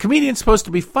comedian's supposed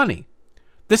to be funny.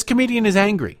 This comedian is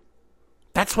angry.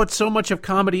 That's what so much of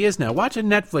comedy is now. Watch a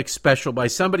Netflix special by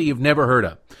somebody you've never heard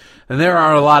of. And there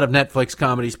are a lot of Netflix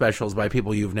comedy specials by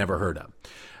people you've never heard of.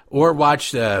 Or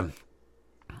watch a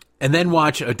Dave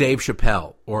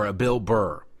Chappelle or a Bill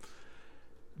Burr.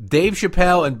 Dave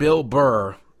Chappelle and Bill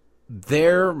Burr,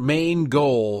 their main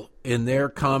goal in their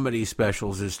comedy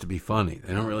specials is to be funny.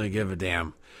 They don't really give a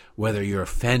damn whether you're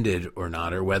offended or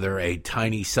not, or whether a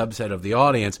tiny subset of the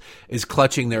audience is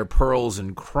clutching their pearls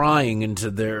and crying into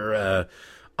their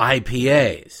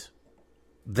IPAs.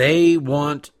 They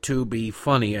want to be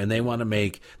funny, and they want to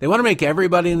make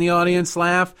everybody in the audience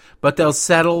laugh, but they'll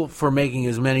settle for making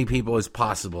as many people as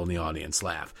possible in the audience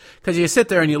laugh. Because you sit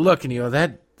there and you look and you go,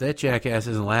 that jackass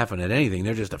isn't laughing at anything.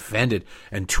 They're just offended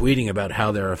and tweeting about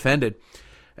how they're offended.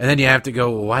 And then you have to go,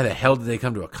 well, why the hell did they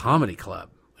come to a comedy club?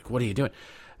 Like, what are you doing?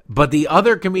 But the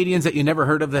other comedians that you never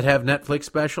heard of that have Netflix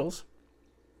specials,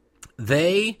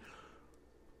 they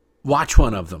watch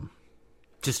one of them.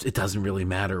 Just, it doesn't really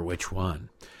matter which one.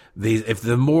 If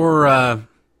the more,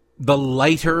 the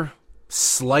lighter,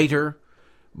 slighter,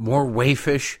 more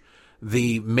waifish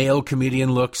the male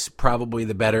comedian looks, probably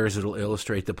the better, as it'll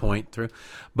illustrate the point through.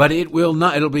 But it will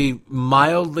not, it'll be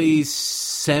mildly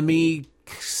sometimes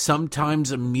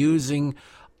amusing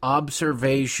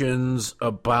observations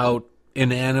about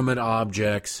inanimate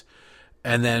objects,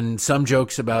 and then some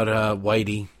jokes about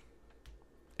Whitey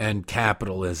and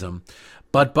capitalism.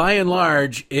 But by and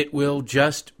large, it will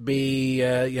just be,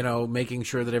 making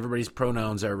sure that everybody's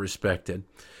pronouns are respected.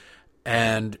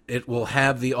 And it will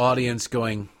have the audience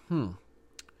going,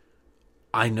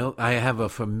 I know, I have a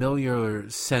familiar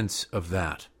sense of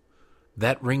that.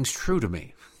 That rings true to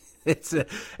me.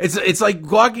 It's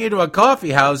like walking into a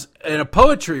coffee house and a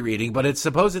poetry reading, but it's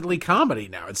supposedly comedy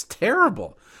now. It's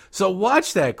terrible. So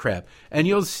watch that crap, and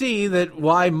you'll see that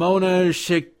why Mona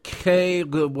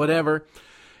Shikay, whatever,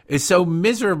 is so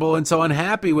miserable and so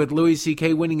unhappy with Louis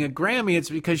C.K. winning a Grammy. It's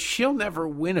because she'll never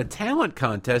win a talent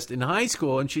contest in high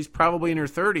school, and she's probably in her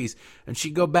 30s, and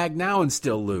she'd go back now and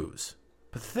still lose.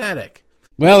 Pathetic.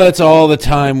 Well, that's all the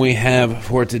time we have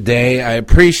for today. I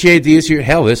appreciate the use of your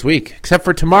hell this week, except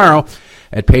for tomorrow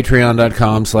at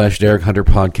patreon.com/Derek Hunter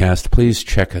Podcast. Please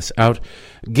check us out.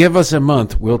 Give us a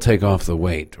month. We'll take off the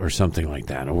weight or something like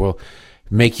that. Or we'll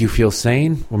make you feel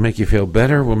sane. We'll make you feel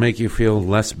better. We'll make you feel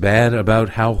less bad about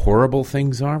how horrible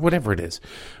things are. Whatever it is,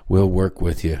 we'll work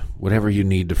with you. Whatever you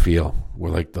need to feel. We're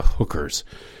like the hookers.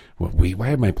 Why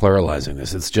am I pluralizing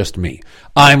this? It's just me.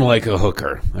 I'm like a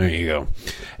hooker. There you go.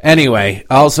 Anyway,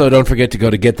 also don't forget to go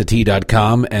to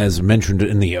getthetea.com, as mentioned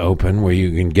in the open, where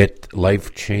you can get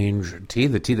Life Change Tea,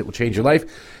 the tea that will change your life.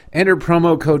 Enter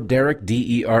promo code Derek,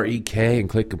 D-E-R-E-K, and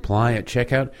click apply at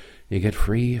checkout. You get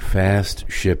free, fast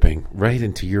shipping right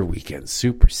into your weekend.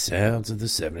 Super sounds of the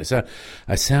 70s.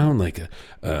 I sound like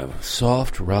a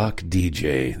soft rock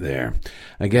DJ there.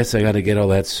 I guess I got to get all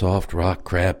that soft rock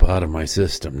crap out of my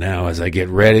system now as I get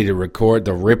ready to record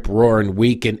the rip-roaring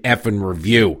weekend effing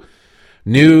review.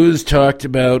 News talked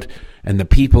about, and the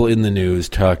people in the news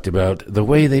talked about the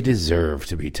way they deserve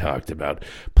to be talked about.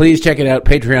 Please check it out,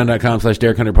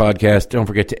 patreon.com/Derek Hunter Podcast. Don't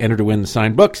forget to enter to win the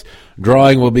signed books.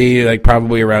 Drawing will be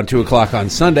probably around 2 o'clock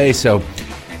on Sunday, so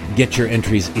get your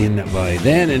entries in by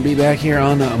then and be back here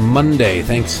on Monday.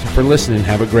 Thanks for listening.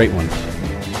 Have a great one.